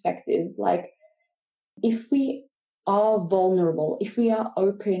changing perspective, like if we are vulnerable, if we are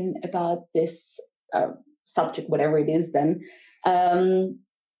open about this subject, whatever it is, then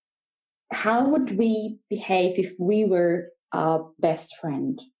how would we behave if we were our best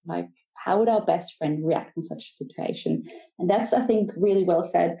friend? Like, how would our best friend react in such a situation? And that's, I think, really well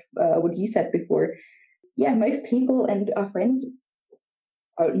said, what you said before. Yeah, most people and our friends,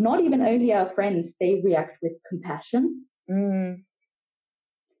 or not even only our friends, they react with compassion.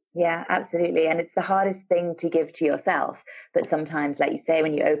 Yeah, absolutely. And it's the hardest thing to give to yourself. But sometimes, like you say,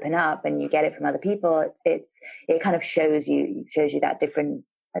 when you open up and you get it from other people, it kind of shows you that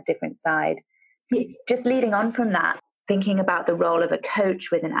different side. Yeah. Just leading on from that, thinking about the role of a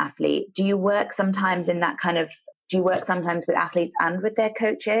coach with an athlete, do you work sometimes with athletes and with their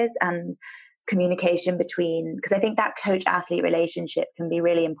coaches, and communication between, because I think that coach-athlete relationship can be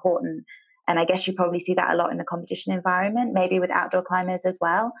really important. And I guess you probably see that a lot in the competition environment, maybe with outdoor climbers as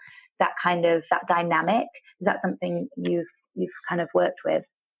well, that dynamic. Is that something you've kind of worked with?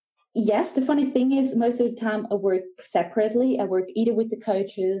 Yes, the funny thing is most of the time I work separately. I work either with the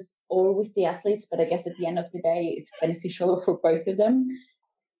coaches or with the athletes, but I guess at the end of the day, it's beneficial for both of them.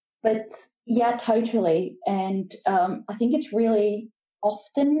 But yeah, totally. And I think it's really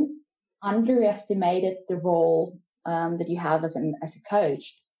often underestimated the role that you have as a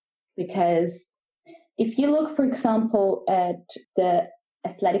coach. Because if you look, for example, at the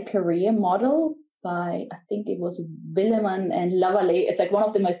athletic career model by, I think it was Willeman and Lavalley, it's like one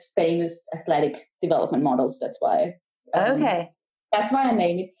of the most famous athletic development models. That's why. Okay. That's why I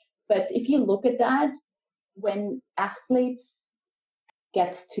named it. But if you look at that, when athletes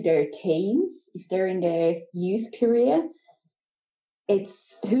get to their teens, if they're in their youth career,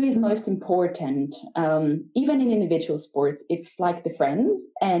 it's who is most important. Even in individual sports, it's like the friends.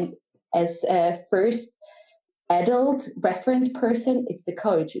 And as a first adult reference person, it's the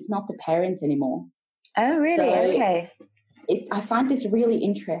coach. It's not the parents anymore. Oh, really? So okay. I find this really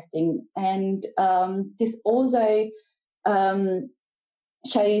interesting. And this also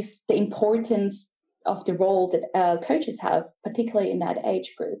shows the importance of the role that coaches have, particularly in that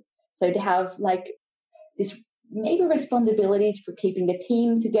age group. So they have like this maybe responsibility for keeping the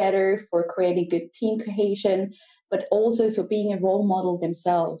team together, for creating good team cohesion, but also for being a role model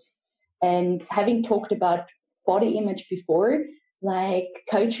themselves. And having talked about body image before, like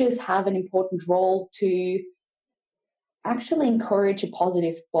coaches have an important role to actually encourage a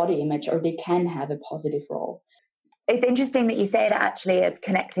positive body image, or they can have a positive role. It's interesting that you say that, actually, of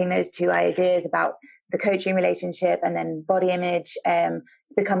connecting those two ideas about the coaching relationship and then body image.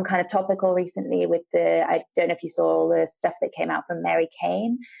 It's become kind of topical recently with I don't know if you saw all the stuff that came out from Mary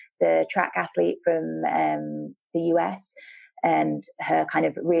Kane, the track athlete from the US, and her kind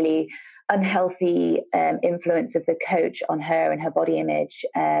of really unhealthy influence of the coach on her and her body image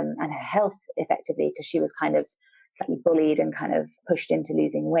and her health, effectively, because she was kind of slightly bullied and kind of pushed into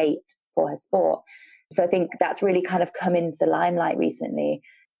losing weight for her sport. So I think that's really kind of come into the limelight recently,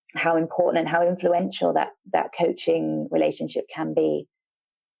 how important and how influential that coaching relationship can be.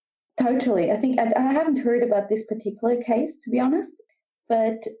 Totally. I think I haven't heard about this particular case, to be honest,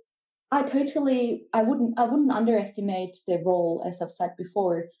 but I wouldn't underestimate the role, as I've said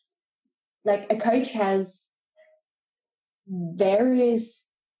before. Like, a coach has various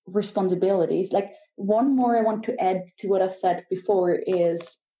responsibilities. Like, one more I want to add to what I've said before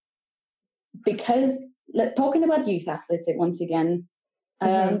is, because talking about youth athletes once again,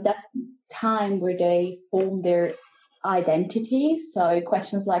 that time where they form their identity. So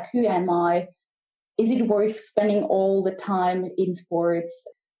questions like, who am I? Is it worth spending all the time in sports?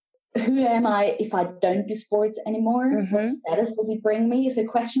 Who am I if I don't do sports anymore? What status does it bring me? So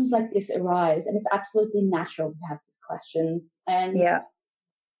questions like this arise, and it's absolutely natural to have these questions. And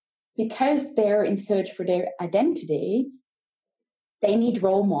because they're in search for their identity, they need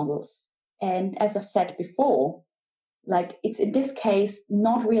role models. And as I've said before, like, it's in this case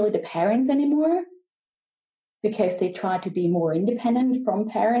not really the parents anymore, because they try to be more independent from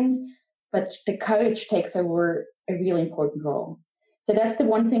parents, but the coach takes over a really important role. So that's the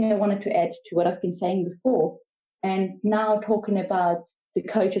one thing I wanted to add to what I've been saying before. And now talking about the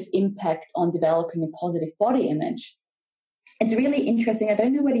coach's impact on developing a positive body image. It's really interesting. I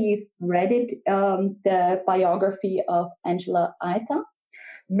don't know whether you've read it, the biography of Angela Aita.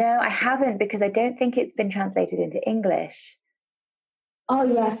 No, I haven't, because I don't think it's been translated into English. Oh,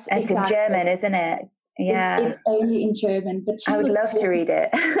 yes. It's exactly. In German, isn't it? Yeah. It's only in German. But I would love to read it.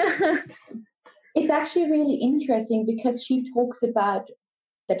 It's actually really interesting, because she talks about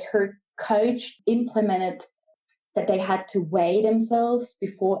that her coach implemented that they had to weigh themselves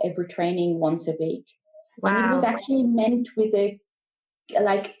before every training once a week. Wow. And it was actually meant with a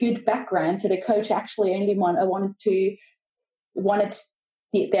good background. So the coach actually only wanted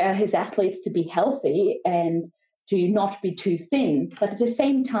his athletes to be healthy and to not be too thin. But at the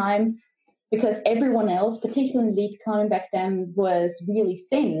same time, because everyone else, particularly lead climbing back then, was really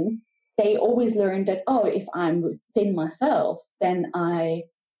thin, they always learned that, if I'm thin myself, then I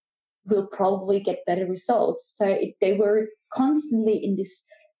will probably get better results. So they were constantly in this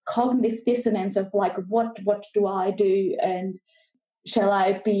cognitive dissonance of like, what do I do? And shall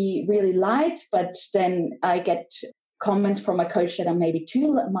I be really light? But then I get comments from a coach that I might be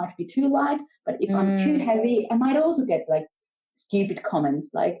too light. But if I'm too heavy, I might also get like stupid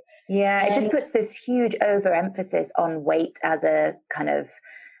comments. Like, it just puts this huge overemphasis on weight as a kind of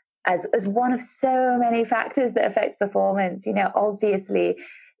as one of so many factors that affects performance. Obviously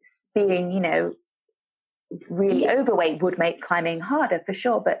being, really overweight would make climbing harder for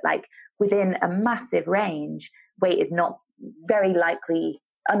sure, but like within a massive range, weight is not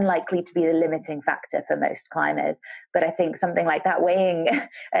unlikely to be the limiting factor for most climbers. But I think something like that, weighing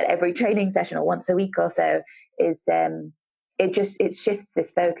at every training session or once a week or so, is it shifts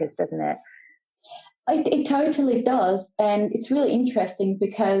this focus, doesn't it? It totally does. And it's really interesting,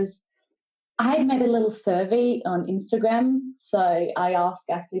 because I had made a little survey on Instagram. So I asked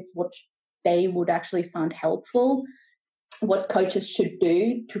athletes what they would actually find helpful, what coaches should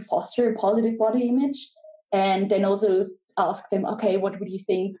do to foster a positive body image, and then also ask them, okay, what would you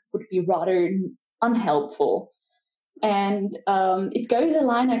think would be rather unhelpful? And it goes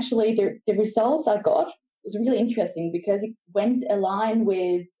align, actually, the results I got was really interesting, because it went align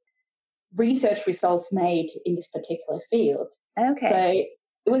with research results made in this particular field. Okay. So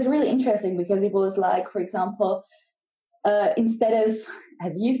it was really interesting, because it was like, for example, instead of,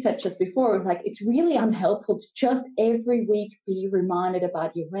 as you said just before, like, it's really unhelpful to just every week be reminded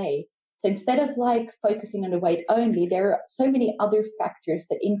about your weight. So instead of like focusing on the weight only, there are so many other factors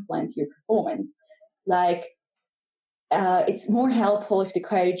that influence your performance. Like, it's more helpful if the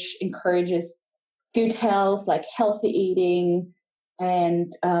coach encourages good health, like healthy eating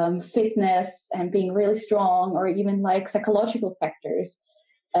and fitness and being really strong, or even like psychological factors.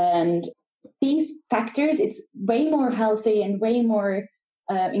 And these factors, it's way more healthy and way more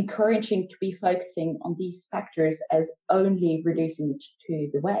encouraging to be focusing on these factors as only reducing it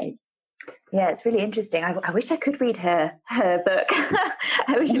to the weight. Yeah, it's really interesting. I wish I could read her book.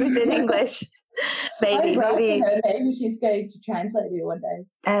 I wish it was in English. I'd write to maybe. her. Maybe she's going to translate it one day.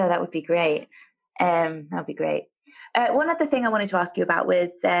 Oh, that would be great. That would be great. One other thing I wanted to ask you about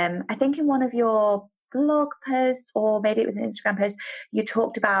was, I think in one of your blog posts, or maybe it was an Instagram post, you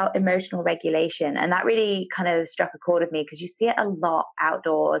talked about emotional regulation, and that really kind of struck a chord with me because you see it a lot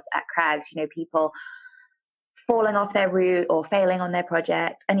outdoors at crags. People falling off their route or failing on their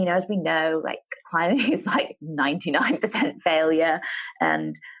project, and as we know, like climbing is like 99% failure,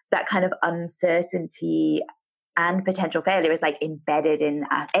 and that kind of uncertainty and potential failure is like embedded in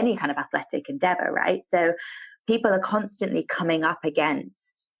any kind of athletic endeavor, right? So people are constantly coming up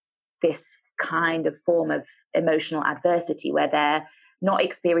against this kind of form of emotional adversity where they're not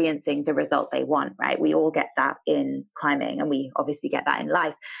experiencing the result they want, right? We all get that in climbing, and we obviously get that in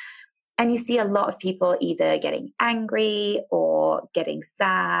life. And you see a lot of people either getting angry or getting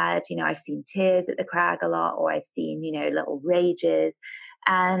sad. I've seen tears at the crag a lot, or I've seen, little rages.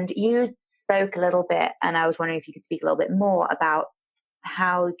 And you spoke a little bit, and I was wondering if you could speak a little bit more about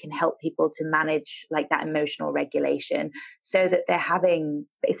how you can help people to manage like that emotional regulation so that they're having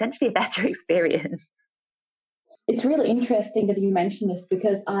essentially a better experience. It's really interesting that you mentioned this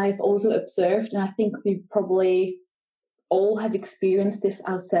because I've also observed, and I think we probably all have experienced this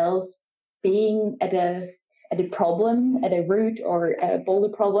ourselves, being at a problem, at a route or a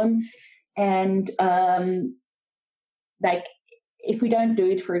boulder problem, and like if we don't do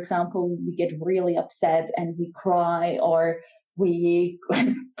it, for example, we get really upset and we cry, or we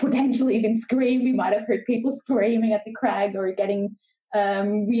potentially even scream. We might have heard people screaming at the crag or getting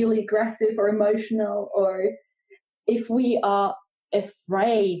really aggressive or emotional. Or if we are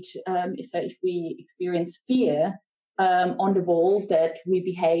afraid, so if we experience fear on the wall, that we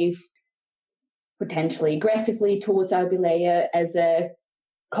behave potentially aggressively towards our belayer as a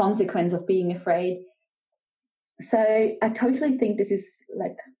consequence of being afraid. So I totally think this is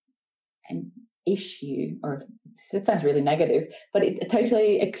like an issue, or it sounds really negative, but it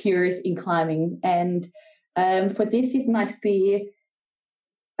totally occurs in climbing. And for this, it might be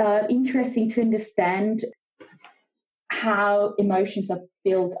interesting to understand how emotions are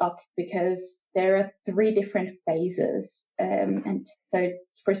built up, because there are 3 different phases. And so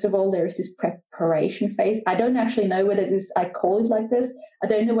first of all, there's this preparation phase. I don't actually know whether this, I call it like this. I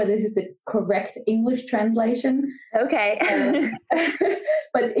don't know whether this is the correct English translation. Okay.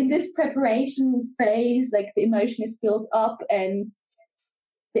 But in this preparation phase, like the emotion is built up. And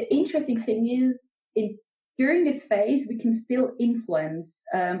the interesting thing is during this phase, we can still influence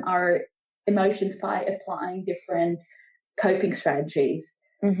our emotions by applying different coping strategies.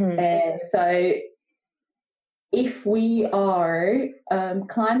 Mm-hmm. So if we are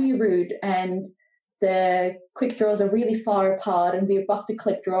climbing a route and the quick draws are really far apart and we're above the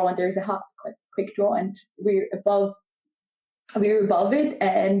clip draw and there's a hard quick draw and we're above it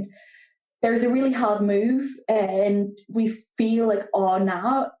and there's a really hard move and we feel like, oh,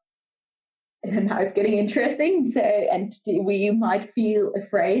 now it's getting interesting. So, and we might feel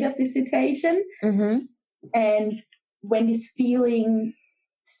afraid of this situation. Mm-hmm. And when this feeling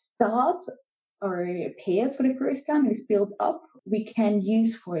starts or appears for the first time and is built up, we can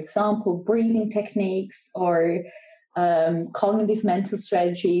use, for example, breathing techniques or cognitive mental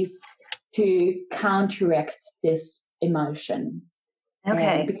strategies to counteract this emotion.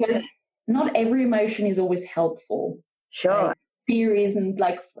 Okay. Because not every emotion is always helpful. Sure. Like, fear isn't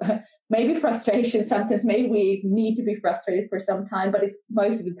like maybe frustration. Sometimes maybe we need to be frustrated for some time, but it's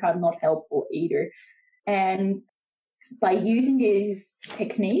most of the time not helpful either. And by using these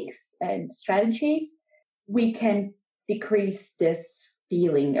techniques and strategies, we can decrease this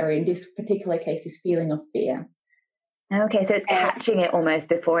feeling, or in this particular case, this feeling of fear. Okay, so it's catching it almost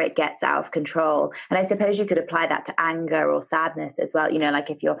before it gets out of control. And I suppose you could apply that to anger or sadness as well.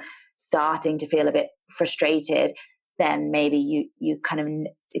 Like if you're starting to feel a bit frustrated, then maybe you kind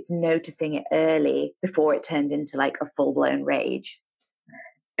of, it's noticing it early before it turns into like a full-blown rage.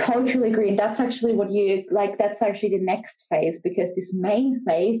 Totally agree. That's actually that's actually the next phase, because this main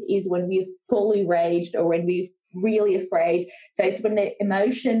phase is when we're fully raged or when we're really afraid. So it's when the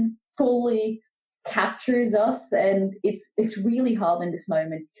emotion fully captures us, and it's really hard in this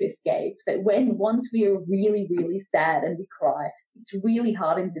moment to escape. So once we are really, really sad and we cry, it's really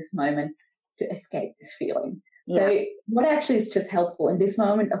hard in this moment to escape this feeling. Yeah. So what actually is just helpful in this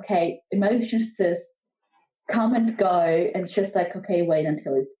moment, okay, emotions just come and go, and it's just like, okay, wait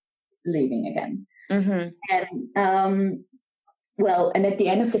until it's leaving again. Mm-hmm. And and at the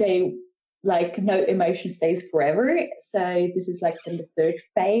end of the day, like no emotion stays forever. So this is like then the third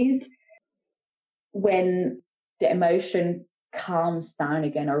phase, when the emotion calms down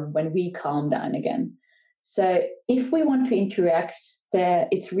again, or when we calm down again. So if we want to interact,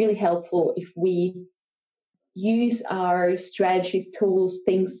 it's really helpful if we use our strategies, tools,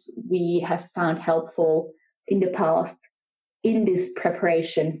 things we have found helpful in the past in this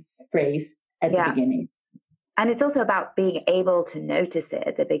preparation phase at the beginning. And it's also about being able to notice it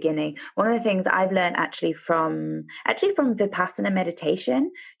at the beginning. One of the things I've learned actually from Vipassana meditation,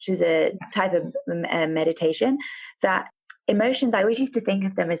 which is a type of meditation, that emotions, I always used to think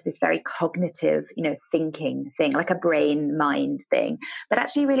of them as this very cognitive, thinking thing, like a brain mind thing. But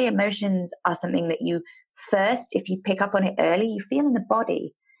actually really emotions are something that you first, if you pick up on it early, you feel in the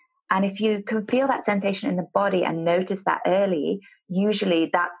body. And if you can feel that sensation in the body and notice that early, usually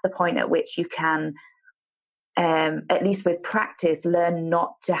that's the point at which you can, at least with practice, learn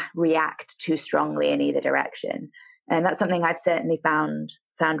not to react too strongly in either direction. And that's something I've certainly found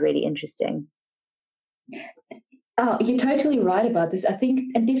really interesting. Oh, you're totally right about this. I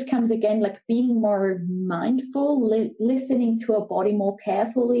think, and this comes again, like being more mindful, listening to our body more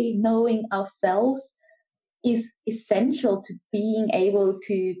carefully, knowing ourselves is essential to being able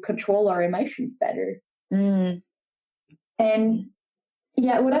to control our emotions better. And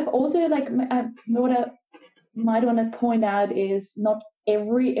what I've also what I might want to point out is not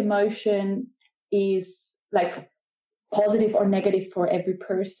every emotion is like positive or negative for every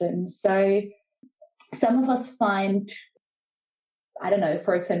person. So some of us find, I don't know,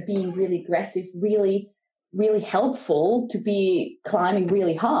 for example, being really aggressive really, really helpful to be climbing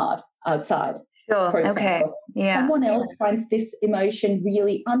really hard outside. Sure. For example. Okay. Yeah. Someone else finds this emotion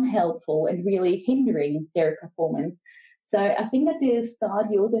really unhelpful and really hindering their performance. So I think at the start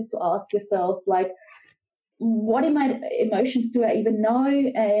you also have to ask yourself, like, what emotions do I even know,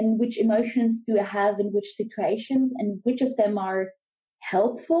 and which emotions do I have in which situations, and which of them are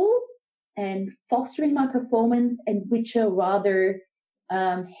helpful and fostering my performance, and which are rather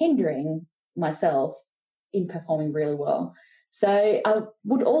hindering myself in performing really well. So I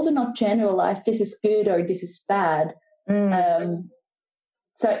would also not generalize this is good or this is bad.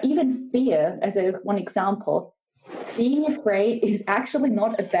 So even fear, as one example, being afraid is actually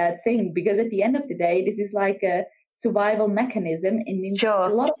not a bad thing, because at the end of the day, this is like a survival mechanism. And in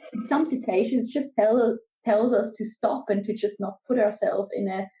some situations, just tells us to stop and to just not put ourselves in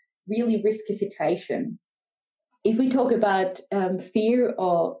a really risky situation. If we talk about fear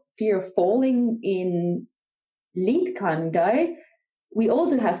of falling in lead climbing, though, we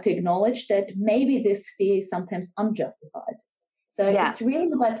also have to acknowledge that maybe this fear is sometimes unjustified. So it's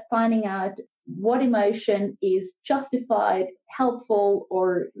really about finding out what emotion is justified, helpful,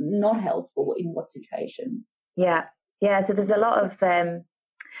 or not helpful in what situations. Yeah. So there's a lot of,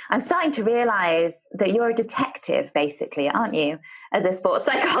 I'm starting to realize that you're a detective, basically, aren't you? As a sports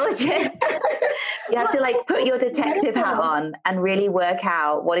psychologist, you have to put your detective hat on and really work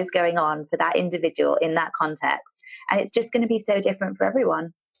out what is going on for that individual in that context. And it's just going to be so different for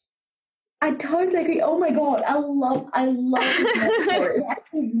everyone. I totally agree. Oh my God, I love this metaphor. It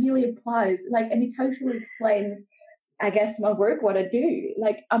actually really applies. And it totally explains, I guess, my work, what I do.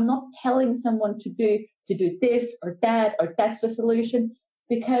 I'm not telling someone to do this or that's the solution,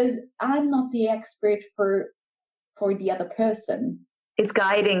 because I'm not the expert for the other person. It's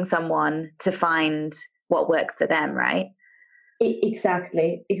guiding someone to find what works for them, right?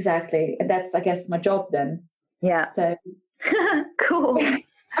 Exactly. And that's, I guess, my job then. Yeah. So cool.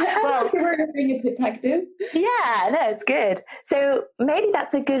 Well, we're being a detective. Yeah, no, it's good. So maybe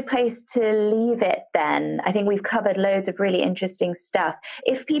that's a good place to leave it then. I think we've covered loads of really interesting stuff.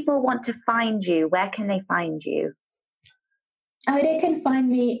 If people want to find you, where can they find you? They can find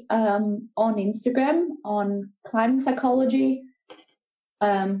me on Instagram, on Climbing Psychology,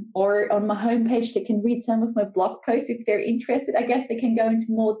 or on my homepage. They can read some of my blog posts if they're interested. I guess they can go into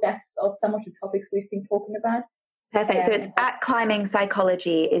more depths of some of the topics we've been talking about. Perfect. So it's at Climbing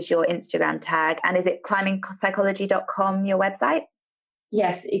Psychology is your Instagram tag. And is it climbingpsychology.com, your website?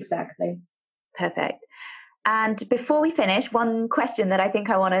 Yes, exactly. Perfect. And before we finish, one question that I think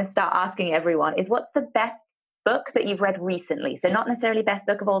I want to start asking everyone is, what's the best book that you've read recently? So not necessarily best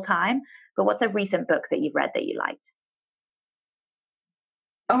book of all time, but what's a recent book that you've read that you liked?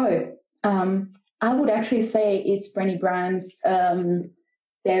 I would actually say it's Brené Brown's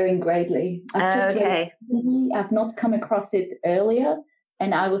Daring Greatly. I've not come across it earlier,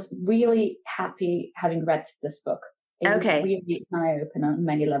 and I was really happy having read this book. It was really an eye-opener on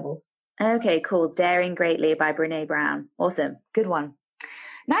many levels. Okay, cool. Daring Greatly by Brené Brown. Awesome. Good one.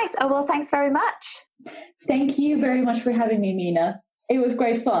 Nice. Oh, well, thanks very much. Thank you very much for having me, Mina. It was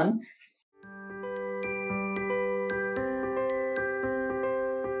great fun.